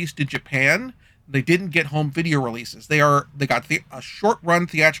only released in Japan. They didn't get home video releases. They got a short-run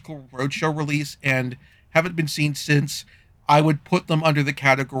theatrical roadshow release and haven't been seen since. I would put them under the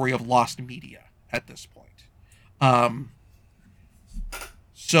category of lost media at this point.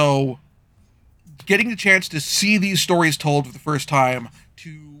 So, getting the chance to see these stories told for the first time,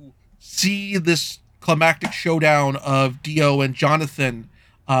 to see this climactic showdown of Dio and Jonathan,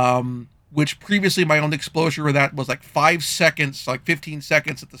 which previously my own exposure of that was like 5 seconds, like 15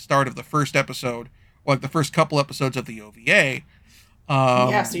 seconds at the start of the first episode, or like the first couple episodes of the OVA.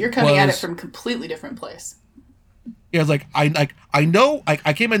 So you're coming at it from a completely different place. Yeah, it's like I know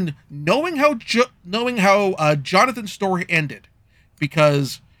I came in knowing how Jonathan's story ended.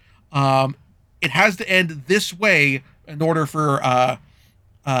 Because it has to end this way in order for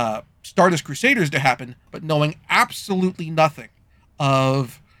Stardust Crusaders to happen, but knowing absolutely nothing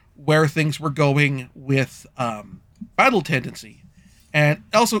of where things were going with Battle Tendency. And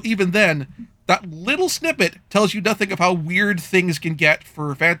also, even then, that little snippet tells you nothing of how weird things can get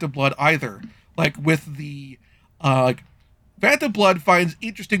for Phantom Blood either. Like, with the... Phantom Blood finds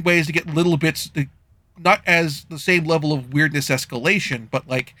interesting ways to get little bits... not as the same level of weirdness escalation, but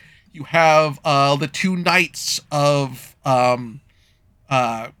like you have the two knights of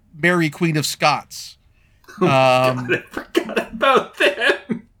Mary Queen of Scots. God, I forgot about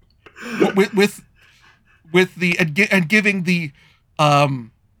them. with the and giving the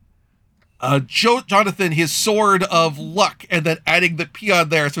Jonathan his sword of luck, and then adding the P on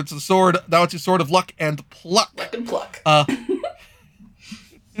there, so it's a sword. Now it's a sword of luck and pluck. Luck and pluck.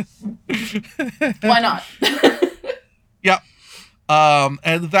 Why not? Yeah.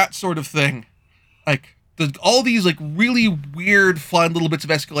 And that sort of thing. Like, all these, like, really weird, fun little bits of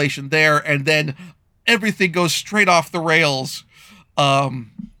escalation there, and then everything goes straight off the rails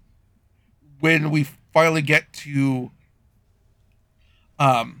when we finally get to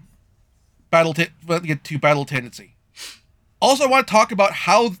Battle Tendency. Also, I want to talk about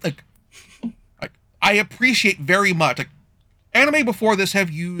how, like I appreciate very much, like, anime before this have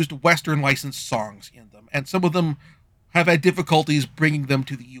used Western licensed songs in them, and some of them have had difficulties bringing them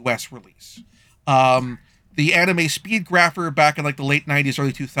to the US release. the anime Speed Grapher back in like the late 90s,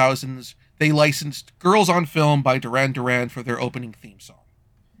 early 2000s, they licensed Girls on Film by Duran Duran for their opening theme song.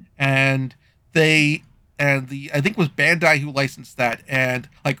 And I think it was Bandai who licensed that, and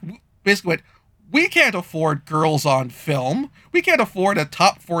like basically went, we can't afford Girls on Film. We can't afford a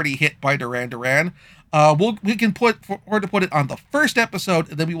top 40 hit by Duran Duran. We can put it on the first episode,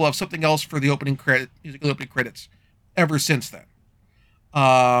 and then we will have something else for the opening credits. Ever since then,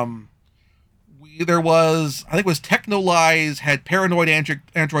 there was, I think it was Techno Lies had Paranoid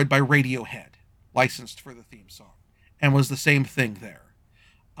Android by Radiohead licensed for the theme song, and was the same thing there.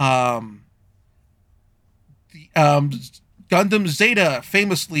 Gundam Zeta,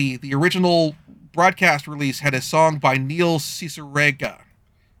 famously, the original broadcast release had a song by Neil Cicerega.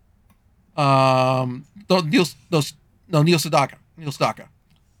 Neil Sedaka,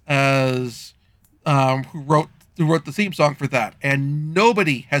 as who wrote the theme song for that, and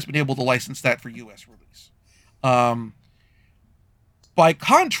nobody has been able to license that for U.S. release. By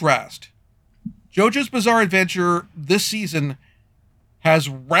contrast, JoJo's Bizarre Adventure this season has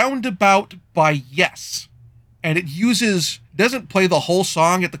Roundabout by Yes, and it doesn't play the whole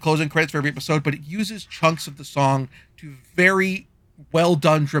song at the closing credits for every episode, but it uses chunks of the song to very well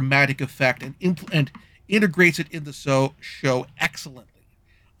done dramatic effect and integrates it in the show excellently.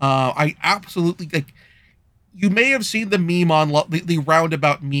 I absolutely like. You may have seen the meme the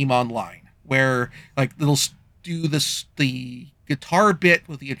Roundabout meme online, where like they'll do the guitar bit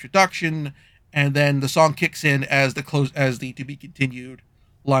with the introduction, and then the song kicks in as the to be continued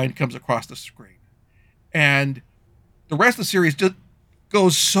line comes across the screen, and the rest of the series just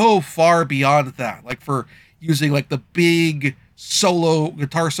goes so far beyond that, like for using like the big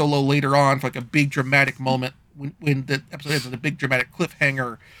guitar solo later on for like a big dramatic moment when the episode ends with a big dramatic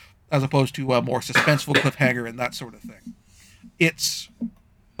cliffhanger, as opposed to a more suspenseful cliffhanger and that sort of thing. It's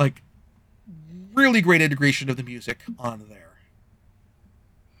like really great integration of the music on there,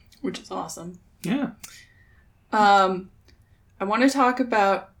 which is awesome. Yeah. I want to talk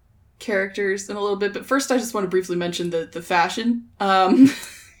about characters in a little bit, but first I just want to briefly mention the fashion.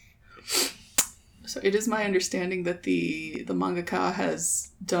 So it is my understanding that the mangaka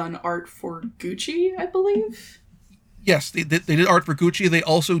has done art for Gucci, I believe. Yes, they did art for Gucci. They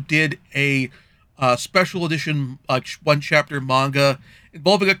also did a special edition one chapter manga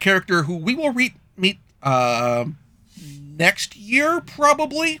involving a character who we will meet next year,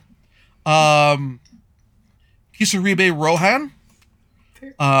 probably. Kisaribe Rohan.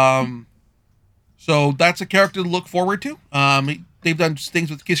 So that's a character to look forward to. They've done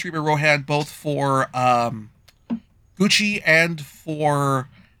things with Kisaribe Rohan both for Gucci and for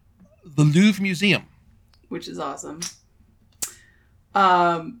the Louvre Museum, which is awesome.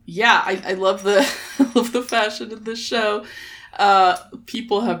 I love the I love the fashion in this show.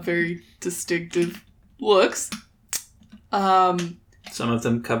 People have very distinctive looks. Some of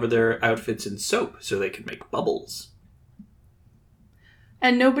them cover their outfits in soap so they can make bubbles.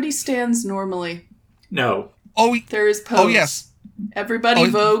 And nobody stands normally. No. Oh, there is pose. Oh, yes. Everybody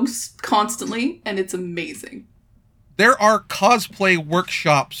vogues constantly, and it's amazing. There are cosplay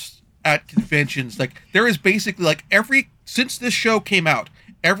workshops at conventions. Like, there is basically, like, since this show came out,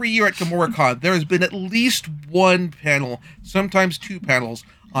 every year at KimuraCon, there has been at least one panel, sometimes two panels,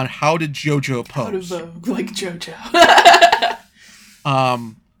 on how to JoJo pose. How to vogue like JoJo.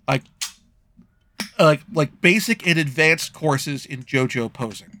 like basic and advanced courses in JoJo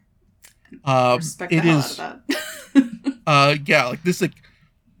posing. Respect it the hell is. Out of that. Yeah, like this,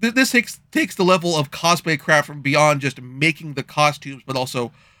 this takes the level of cosplay craft from beyond just making the costumes, but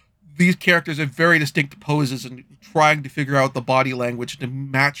also these characters have very distinct poses, and trying to figure out the body language to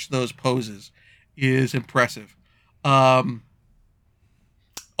match those poses is impressive. Also,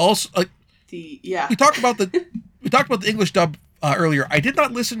 we talked about the English dub earlier. I did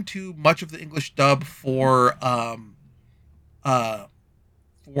not listen to much of the English dub for Battle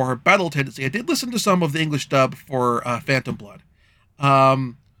Tendency. I did listen to some of the English dub for Phantom Blood.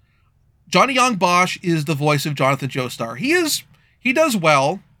 Johnny Young Bosch is the voice of Jonathan Joestar. He does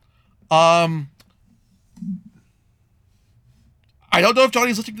well. I don't know if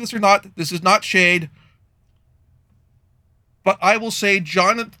Johnny's listening to this or not. This is not shade. But I will say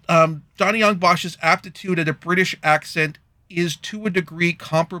Johnny Young Bosch's aptitude at a British accent is to a degree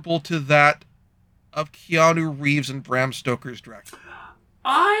comparable to that of Keanu Reeves and Bram Stoker's Dracula.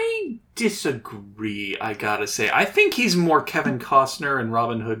 I disagree, I gotta say. I think he's more Kevin Costner and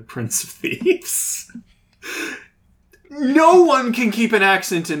Robin Hood, Prince of Thieves. No one can keep an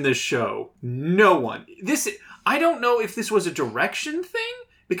accent in this show. No one. I don't know if this was a direction thing,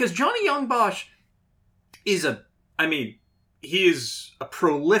 because Johnny Young Bosch is he is a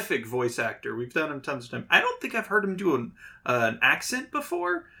prolific voice actor. We've done him tons of times. I don't think I've heard him do an accent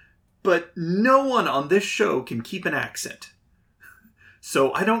before, but no one on this show can keep an accent.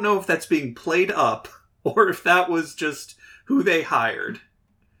 So I don't know if that's being played up or if that was just who they hired.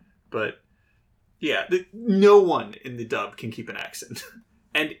 But yeah, no one in the dub can keep an accent.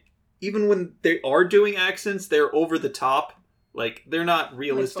 And even when they are doing accents, they're over the top. Like, they're not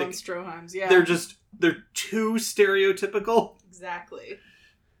realistic. Like von Stroheim's, yeah. They're too stereotypical. Exactly.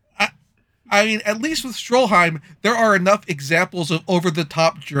 I mean, at least with Stroheim, there are enough examples of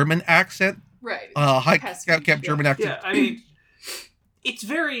over-the-top German accent. Right. High-cap German accent. Yeah, I mean, it's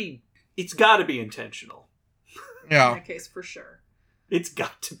got to be intentional. Yeah. In that case, for sure. It's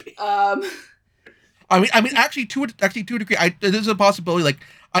got to be. I mean, actually, to a degree, there's a possibility. Like,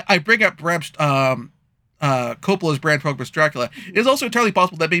 I bring up Bram Coppola's Bram Stoker's Dracula. It is also entirely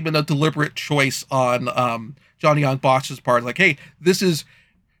possible that may have been a deliberate choice on Johnny Young Bosch's part. Like, hey, this is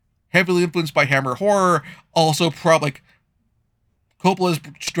heavily influenced by Hammer horror. Also, probably like Coppola's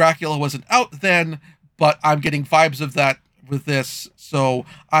Dracula wasn't out then, but I'm getting vibes of that with this, so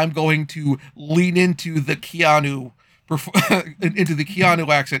I'm going to lean into the Keanu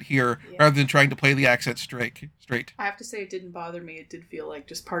accent here, rather than trying to play the accent straight. I have to say, it didn't bother me. It did feel like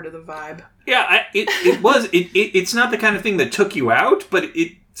just part of the vibe. Yeah, it was. It's not the kind of thing that took you out, but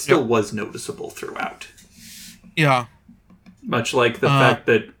it still was noticeable throughout. Yeah. Much like the fact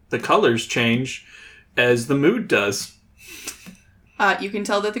that the colors change as the mood does. You can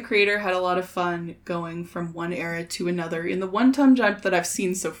tell that the creator had a lot of fun going from one era to another. In the one-time jump that I've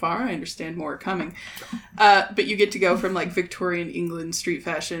seen so far, I understand more are coming. But you get to go from, like, Victorian England street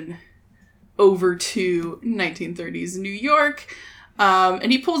fashion over to 1930s New York.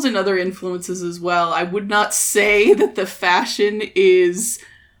 And he pulls in other influences as well. I would not say that the fashion is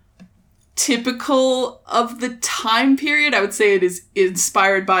typical of the time period. I would say it is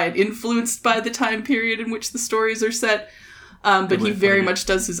inspired by and influenced by the time period in which the stories are set. But he very much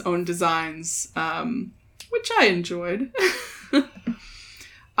does his own designs, which I enjoyed.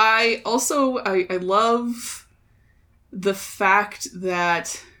 I love the fact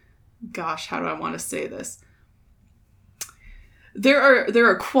that, gosh, how do I want to say this? There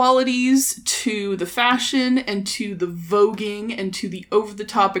are qualities to the fashion and to the voguing and to the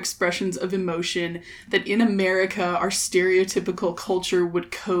over-the-top expressions of emotion that in America our stereotypical culture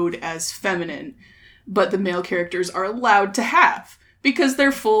would code as feminine, but the male characters are allowed to have because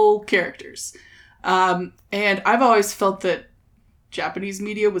they're full characters. And I've always felt that Japanese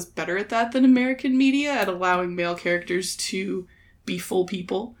media was better at that than American media, at allowing male characters to be full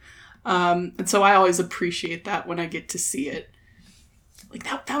people. And so I always appreciate that when I get to see it. Like,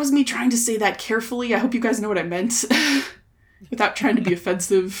 that was me trying to say that carefully. I hope you guys know what I meant. Without trying to be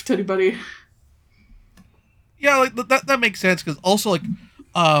offensive to anybody. Yeah, like, that makes sense, because also, like,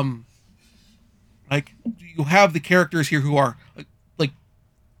 you have the characters here who are, like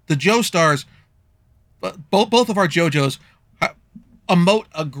the Joe stars, both of our JoJos emote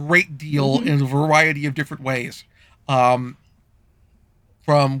a great deal in a variety of different ways. From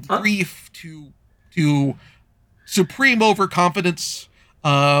grief to supreme overconfidence,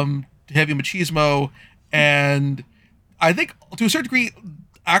 to heavy machismo, and I think to a certain degree,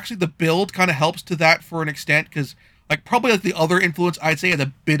 actually the build kind of helps to that for an extent, because like probably like the other influence I'd say had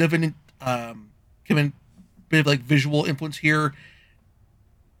a bit of an bit of like visual influence here.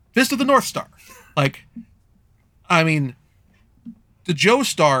 Fist of the North Star, like, I mean, the Joe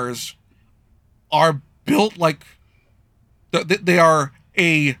stars are built like they are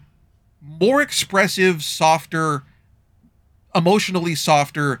a more expressive, softer, emotionally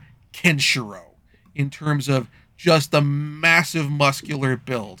softer Kenshiro in terms of just the massive muscular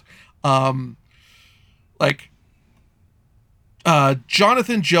build. Jonathan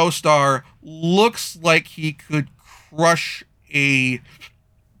Joestar looks like he could crush a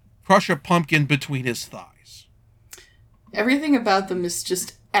pumpkin between his thighs. Everything about them is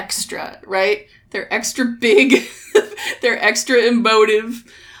just extra, right? They're extra big, they're extra emotive,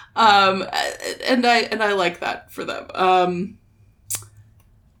 and I like that for them.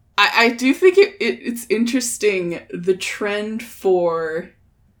 I do think it's interesting, the trend for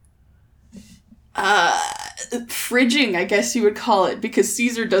fridging, I guess you would call it, because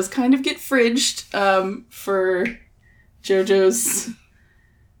Caesar does kind of get fridged for JoJo's,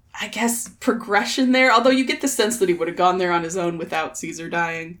 I guess, progression there, although you get the sense that he would have gone there on his own without Caesar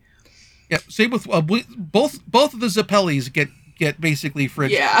dying. Yeah, same with both of the Zappellis get basically fridged.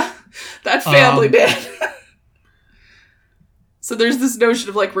 Yeah, that family did. So there's this notion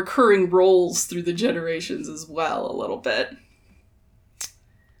of like recurring roles through the generations as well, a little bit.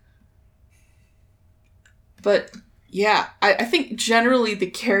 But Yeah, I think generally the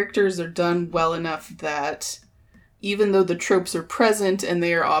characters are done well enough that even though the tropes are present and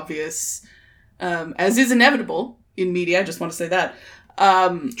they are obvious, as is inevitable in media, I just want to say that.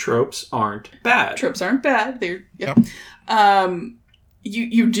 Tropes aren't bad. Tropes aren't bad. They're, yep.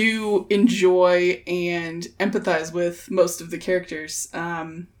 You do enjoy and empathize with most of the characters.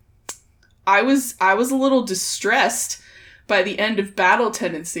 I was a little distressed by the end of Battle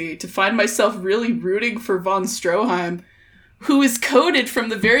Tendency to find myself really rooting for von Stroheim, who is coded from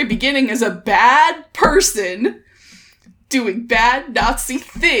the very beginning as a bad person doing bad Nazi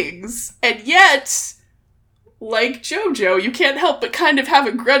things, and yet, like JoJo, you can't help but kind of have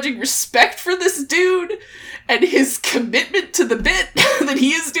a grudging respect for this dude and his commitment to the bit that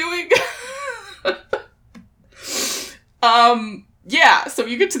he is doing. Yeah, so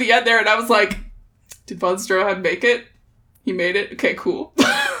you get to the end there, and I was like, did von Stroheim make it? He made it? Okay, cool.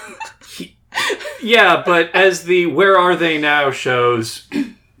 Yeah, but as the Where Are They Now shows,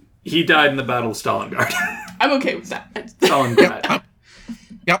 he died in the Battle of Stalingrad. I'm okay with that. Stalingrad.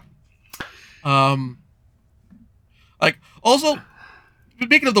 Yep. Like, also,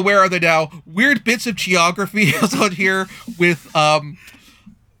 speaking of the Where Are They Now, weird bits of geography is on here with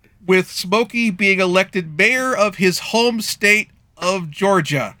Smokey being elected mayor of his home state of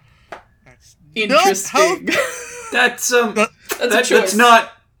Georgia. That's interesting. That's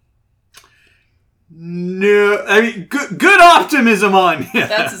not. No, I mean, good optimism on you.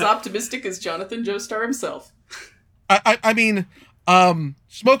 That's as optimistic as Jonathan Joestar himself. I mean,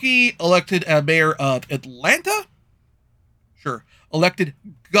 Smokey elected a mayor of Atlanta. Sure. Elected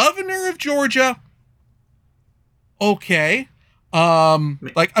governor of Georgia. Okay. This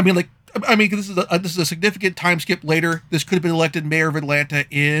is a significant time skip later. This could have been elected mayor of Atlanta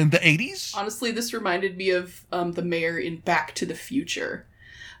in the 80s. Honestly, this reminded me of the mayor in Back to the Future.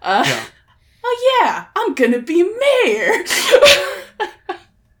 Yeah. Oh yeah, I'm gonna be mayor.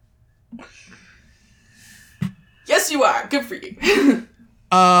 Yes, you are. Good for you.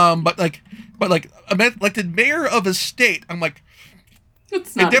 Elected mayor of a state. I'm like,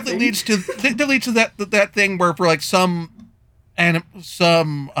 it's not it definitely leads to that thing where for like some anime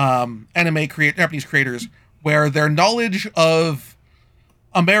Japanese creators where their knowledge of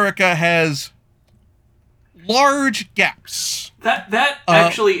America has large gaps. That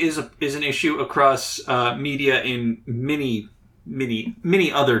actually is an issue across media in many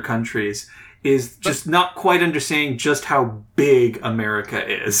other countries. Is just not quite understanding just how big America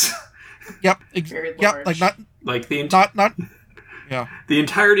is. Yep. Very yep. large. Yeah. The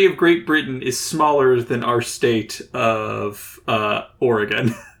entirety of Great Britain is smaller than our state of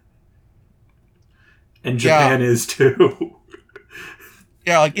Oregon, and Japan is too.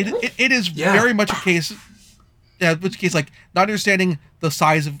 Yeah, like it is very much a case. Yeah, which case like not understanding the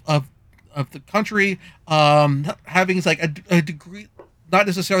size of the country, having like a degree, not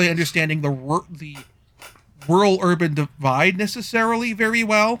necessarily understanding the rural urban divide necessarily very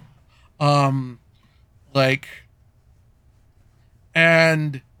well,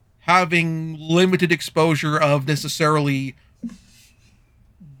 and having limited exposure of necessarily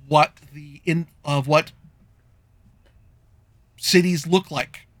what cities look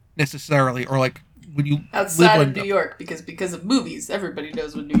like necessarily, or like when you outside live of New York, because of movies, everybody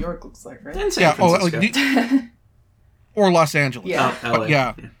knows what New York looks like, right? And San Francisco. Or Los Angeles. Yeah. LA.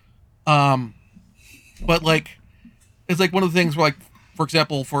 Yeah. But like, it's like one of the things where, like, for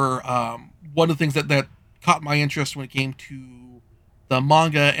example, for one of the things that caught my interest when it came to the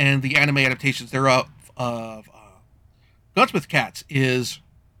manga and the anime adaptations thereof of Gunsmith Cats is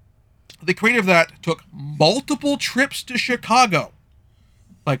the creator of that took multiple trips to Chicago,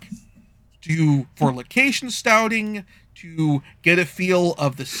 like for location scouting, to get a feel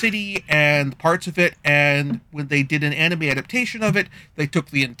of the city and parts of it. And when they did an anime adaptation of it, they took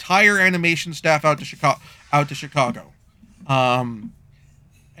the entire animation staff out to Chicago.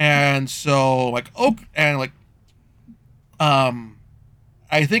 And so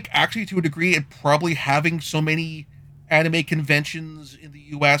I think actually to a degree, it probably having so many anime conventions in the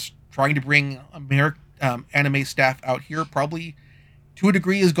U.S. trying to bring anime staff out here probably to a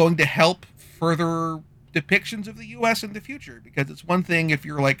degree is going to help further depictions of the U.S. in the future, because it's one thing if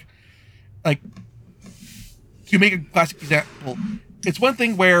you're like to make a classic example, it's one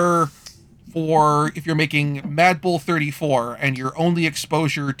thing where if you're making Mad Bull 34 and your only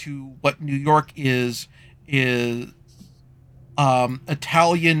exposure to what New York is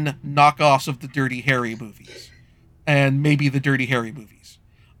Italian knockoffs of the Dirty Harry movies and maybe the Dirty Harry movies,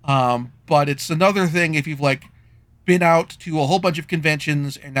 but it's another thing if you've like been out to a whole bunch of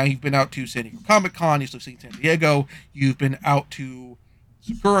conventions, and now you've been out to San Diego Comic-Con, you've seen San Diego, you've been out to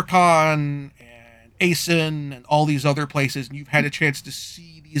SakuraCon and Asen and all these other places, and you've had a chance to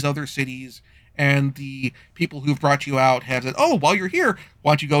see these other cities, and the people who've brought you out have said, oh, while you're here,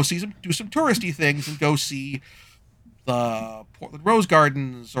 why don't you go do some touristy things and go see the Portland Rose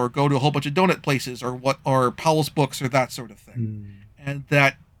Gardens, or go to a whole bunch of donut places, or Powell's Books, or that sort of thing. And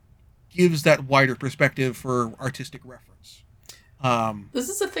that gives that wider perspective for artistic reference. This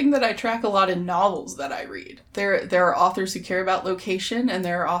is a thing that I track a lot in novels that I read. There are authors who care about location, and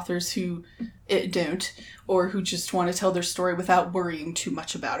there are authors who don't, or who just want to tell their story without worrying too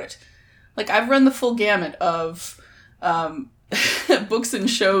much about it. Like, I've run the full gamut of books and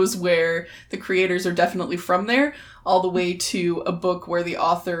shows where the creators are definitely from there, all the way to a book where the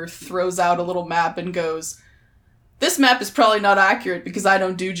author throws out a little map and goes, this map is probably not accurate because I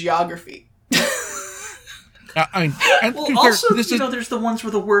don't do geography. There's the ones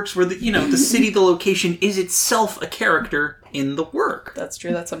where the works where the city, the location is itself a character in the work. That's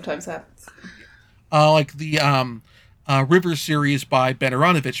true. That sometimes happens. Like the River series by Ben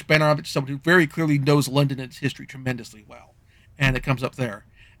Aronovich. Ben Aronovich is someone who very clearly knows London and its history tremendously well, and it comes up there.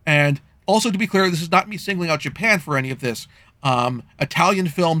 And also, to be clear, this is not me singling out Japan for any of this. Italian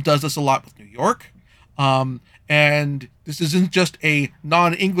film does this a lot with New York. And this isn't just a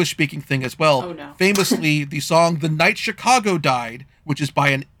non-English speaking thing as well. Oh, no. Famously, the song The Night Chicago Died, which is by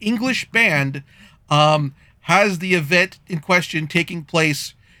an English band, has the event in question taking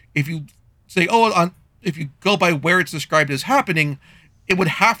place. If you say, if you go by where it's described as happening, it would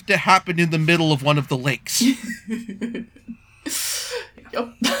have to happen in the middle of one of the lakes.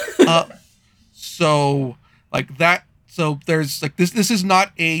 Yep. So, like that. So there's like this. This is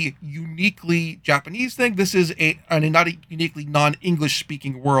not a uniquely Japanese thing. This is not a uniquely non-English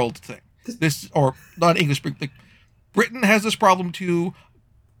speaking world thing. This or non-English speaking. Like, Britain has this problem too.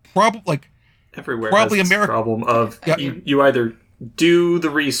 Everywhere probably has this America. Problem of you either do the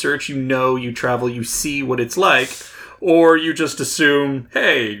research, you travel, you see what it's like, or you just assume,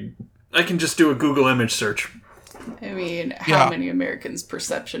 hey, I can just do a Google image search. I mean, how many Americans'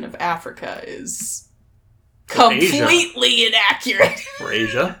 perception of Africa is completely inaccurate? Or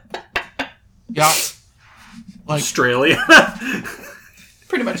Asia. Yeah. Like Australia.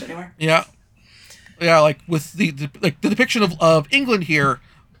 Pretty much anywhere. Yeah. Yeah, like with the depiction of England here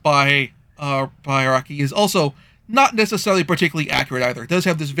by Araki is also not necessarily particularly accurate either. It does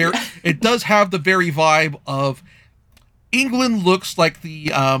have this the very vibe of England looks like the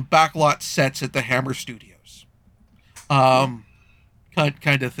backlot sets at the Hammer Studios. Kind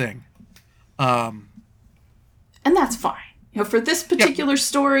of thing. And that's fine. For this particular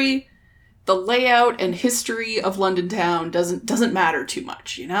story, the layout and history of London town doesn't matter too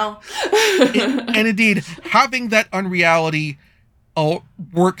much, And indeed, having that unreality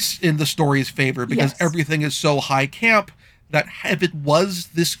works in the story's favor because everything is so high camp that if it was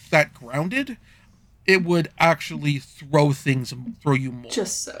that grounded, it would actually throw you more.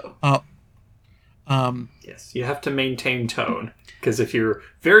 Just so. Yes, you have to maintain tone. Because if you're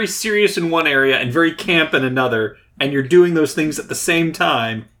very serious in one area and very camp in another, and you're doing those things at the same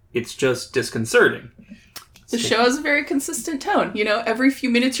time, it's just disconcerting. The show has a very consistent tone. Every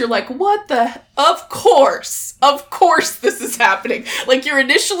few minutes you're like, what the... Of course this is happening. Like, you're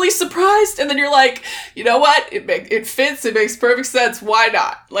initially surprised, and then you're like, you know what? It fits, it makes perfect sense, why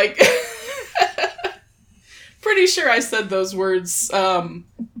not? Like, pretty sure I said those words,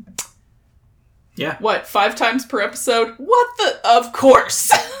 yeah. What, 5 times per episode? What the... Of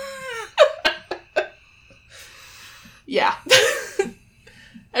course! Yeah.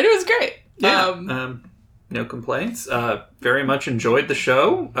 And it was great. Yeah. No complaints. Very much enjoyed the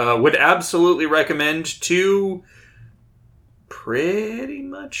show. Would absolutely recommend to pretty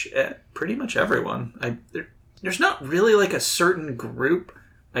much everyone. There's not really like a certain group.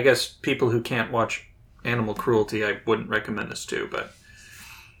 I guess people who can't watch animal cruelty, I wouldn't recommend this to, but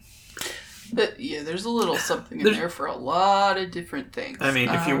yeah, there's a little something in there for a lot of different things. I mean,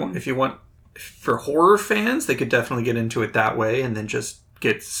 if you want for horror fans, they could definitely get into it that way and then just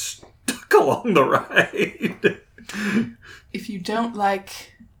get stuck along the ride. If you don't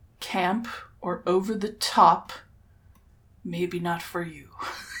like camp or over the top, maybe not for you.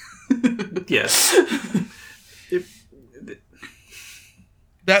 Yes.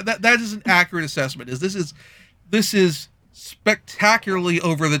 That is an accurate assessment. This is spectacularly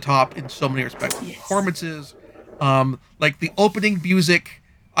over the top in so many respects. Yes. Performances, like the opening music.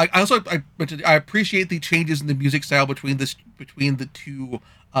 I mentioned I appreciate the changes in the music style between the two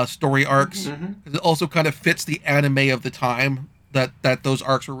story arcs. Mm-hmm. It also kind of fits the anime of the time that those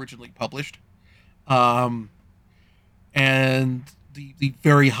arcs were originally published, and the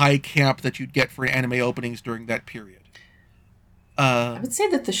very high camp that you'd get for anime openings during that period. I would say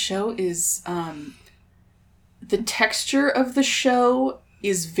that the show is the texture of the show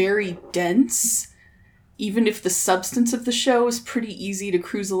is very dense, even if the substance of the show is pretty easy to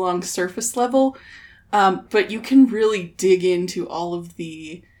cruise along surface level. But you can really dig into all of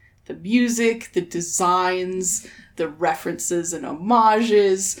the music, the designs, the references and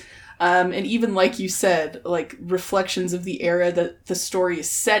homages, and even, like you said, like reflections of the era that the story is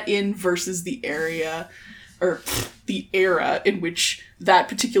set in versus the era in which that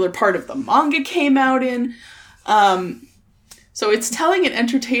particular part of the manga came out in. So it's telling an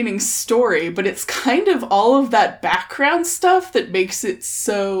entertaining story, but it's kind of all of that background stuff that makes it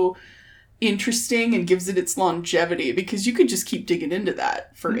so interesting and gives it its longevity, because you could just keep digging into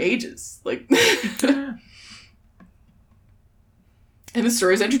that for ages. Like, and the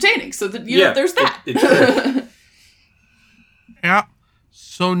story's entertaining, so that know, there's that. Yeah.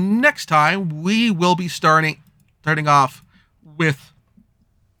 So next time we will be starting off with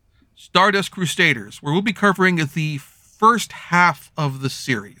Stardust Crusaders, where we'll be covering the first half of the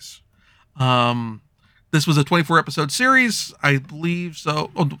series. This was a 24 episode series, I believe. So,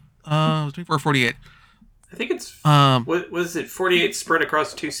 24 or 48. I think it's what was it? 48 spread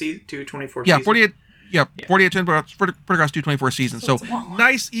across two 24 yeah, seasons. 48. Yeah, 48 spread across 224 seasons. So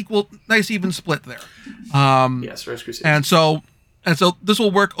nice even split there. Yes, Stardust Crusaders. And so this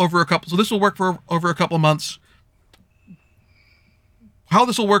will work over a couple. So this will work for over a couple of months. How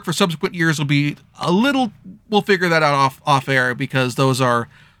this will work for subsequent years will be a little. We'll figure that out off air, because those are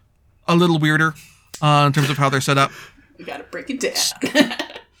a little weirder in terms of how they're set up. We gotta break it down.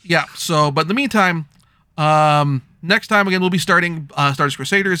 Yeah. So, but in the meantime, next time again we'll be starting Stardust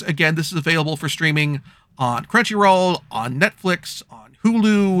Crusaders. Again, this is available for streaming on Crunchyroll, on Netflix, on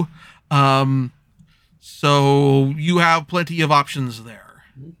Hulu. So you have plenty of options there.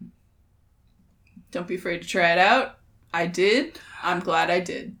 Don't be afraid to try it out. I did. I'm glad I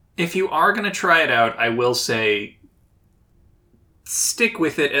did. If you are going to try it out, I will say stick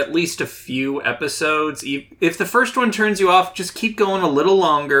with it at least a few episodes. If the first one turns you off, just keep going a little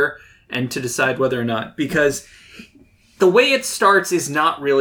longer and to decide whether or not. Because the way it starts is not really